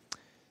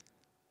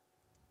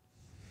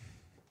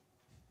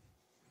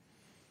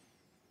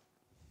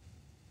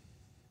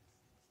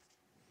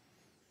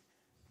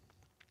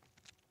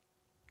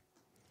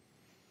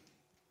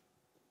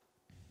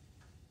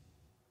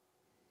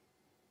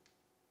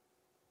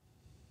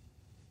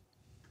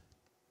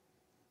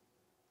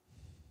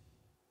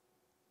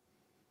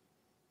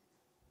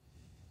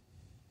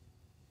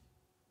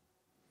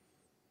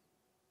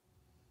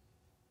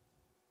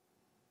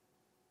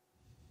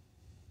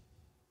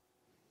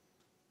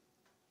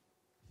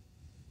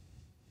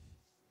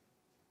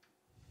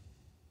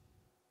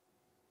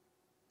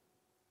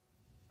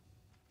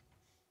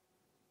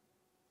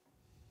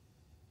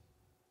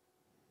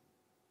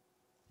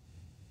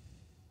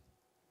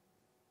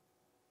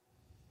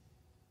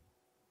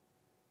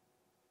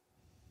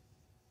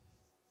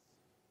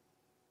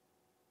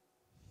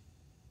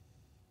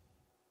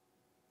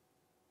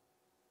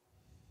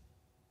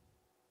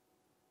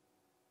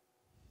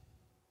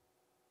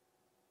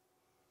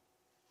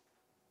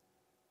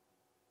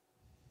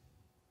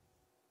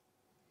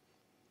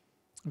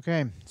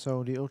 Okay,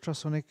 so the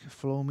ultrasonic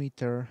flow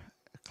meter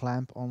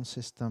clamp-on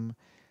system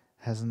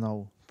has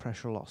no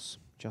pressure loss,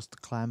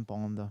 just clamp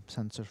on the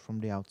sensor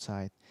from the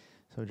outside,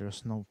 so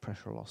there's no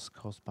pressure loss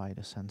caused by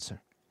the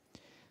sensor.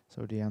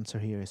 So the answer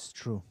here is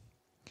true.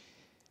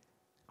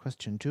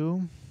 Question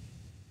 2.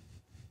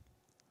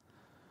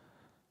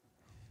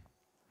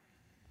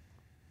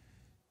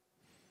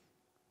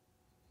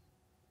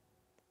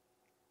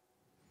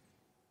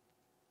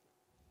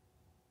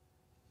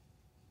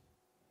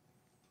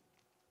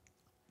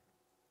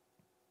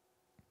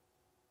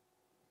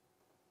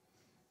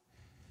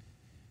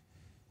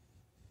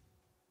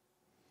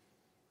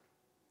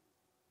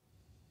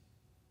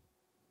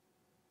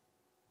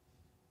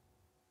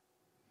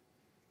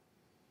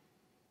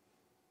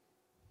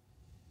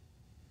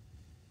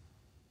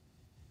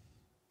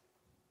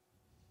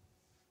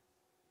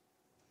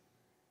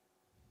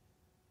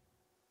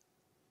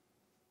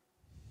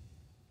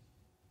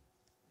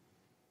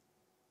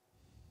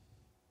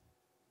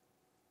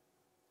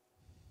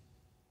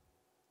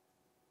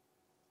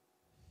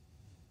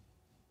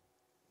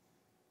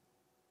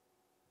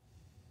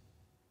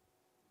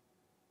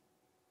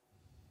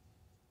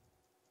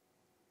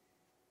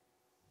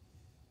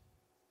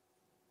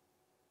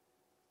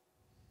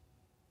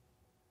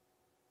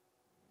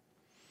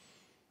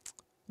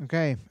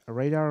 Okay, a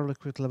radar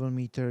liquid level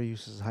meter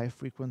uses high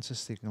frequency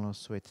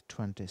signals with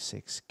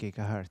 26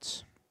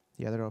 gigahertz.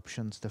 The other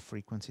options, the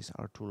frequencies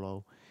are too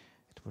low.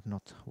 It would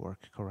not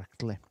work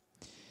correctly.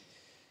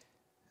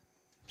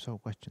 So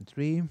question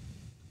 3.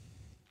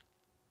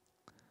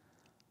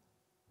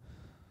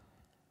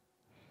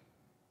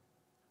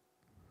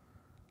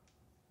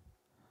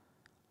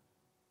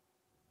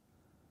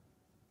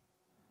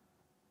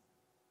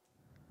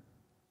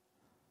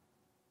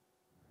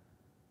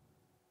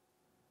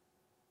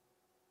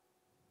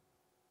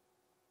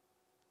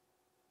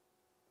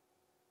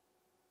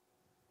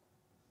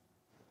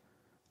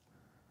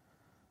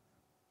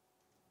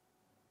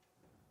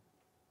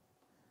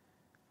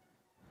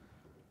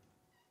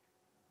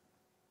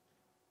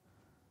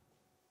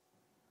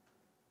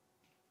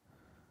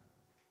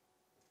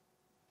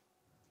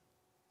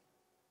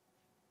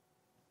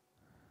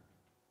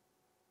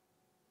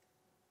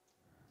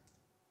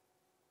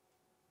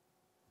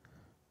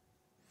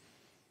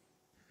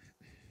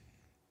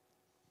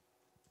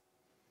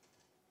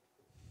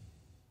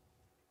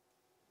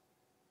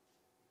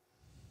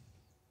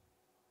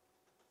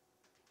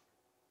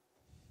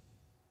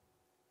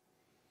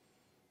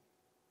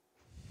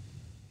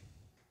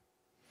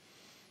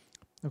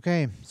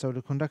 Okay, so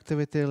the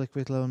conductivity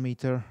liquid level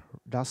meter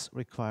does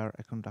require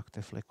a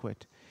conductive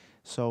liquid.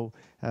 So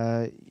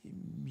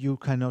you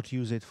cannot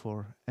use it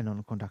for a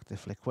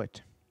non-conductive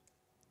liquid.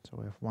 So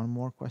we have one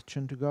more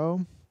question to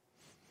go.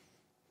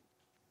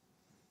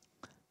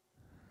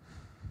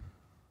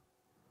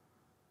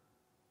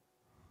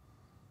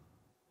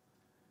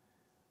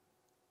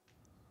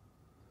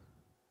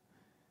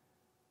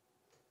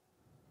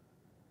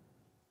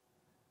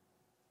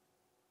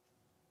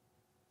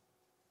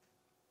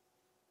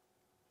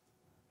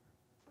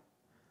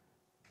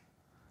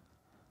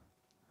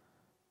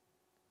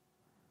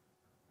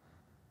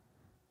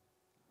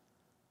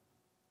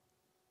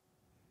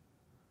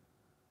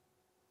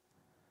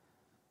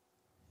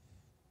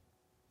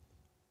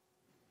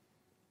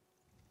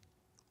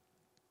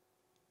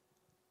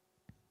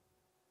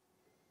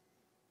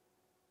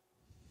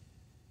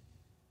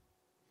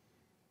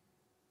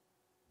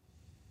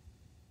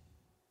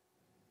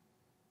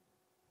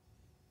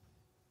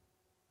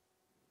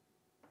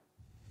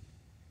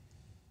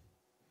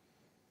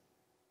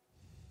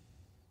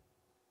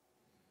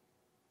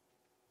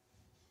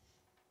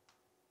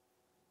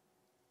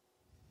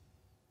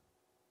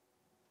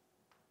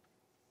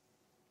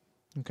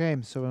 Okay,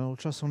 so an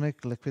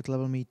ultrasonic liquid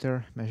level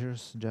meter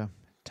measures the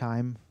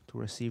time to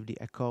receive the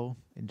echo.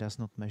 It does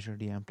not measure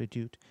the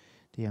amplitude.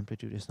 The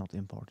amplitude is not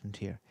important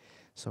here.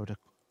 So the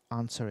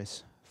answer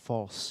is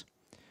false.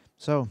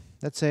 So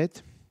that's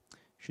it.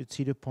 Should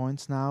see the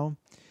points now.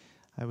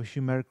 I wish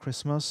you Merry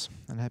Christmas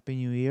and Happy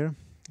New Year.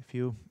 If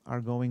you are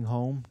going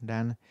home,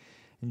 then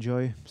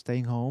enjoy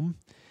staying home.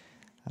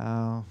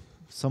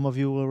 Some of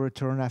you will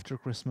return after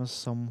Christmas,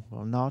 some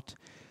will not.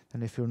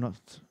 And if you're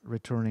not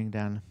returning,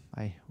 then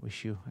I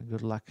wish you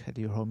good luck at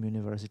your home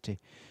university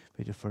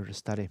with your further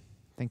study.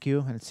 Thank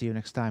you, and see you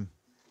next time.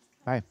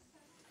 Bye.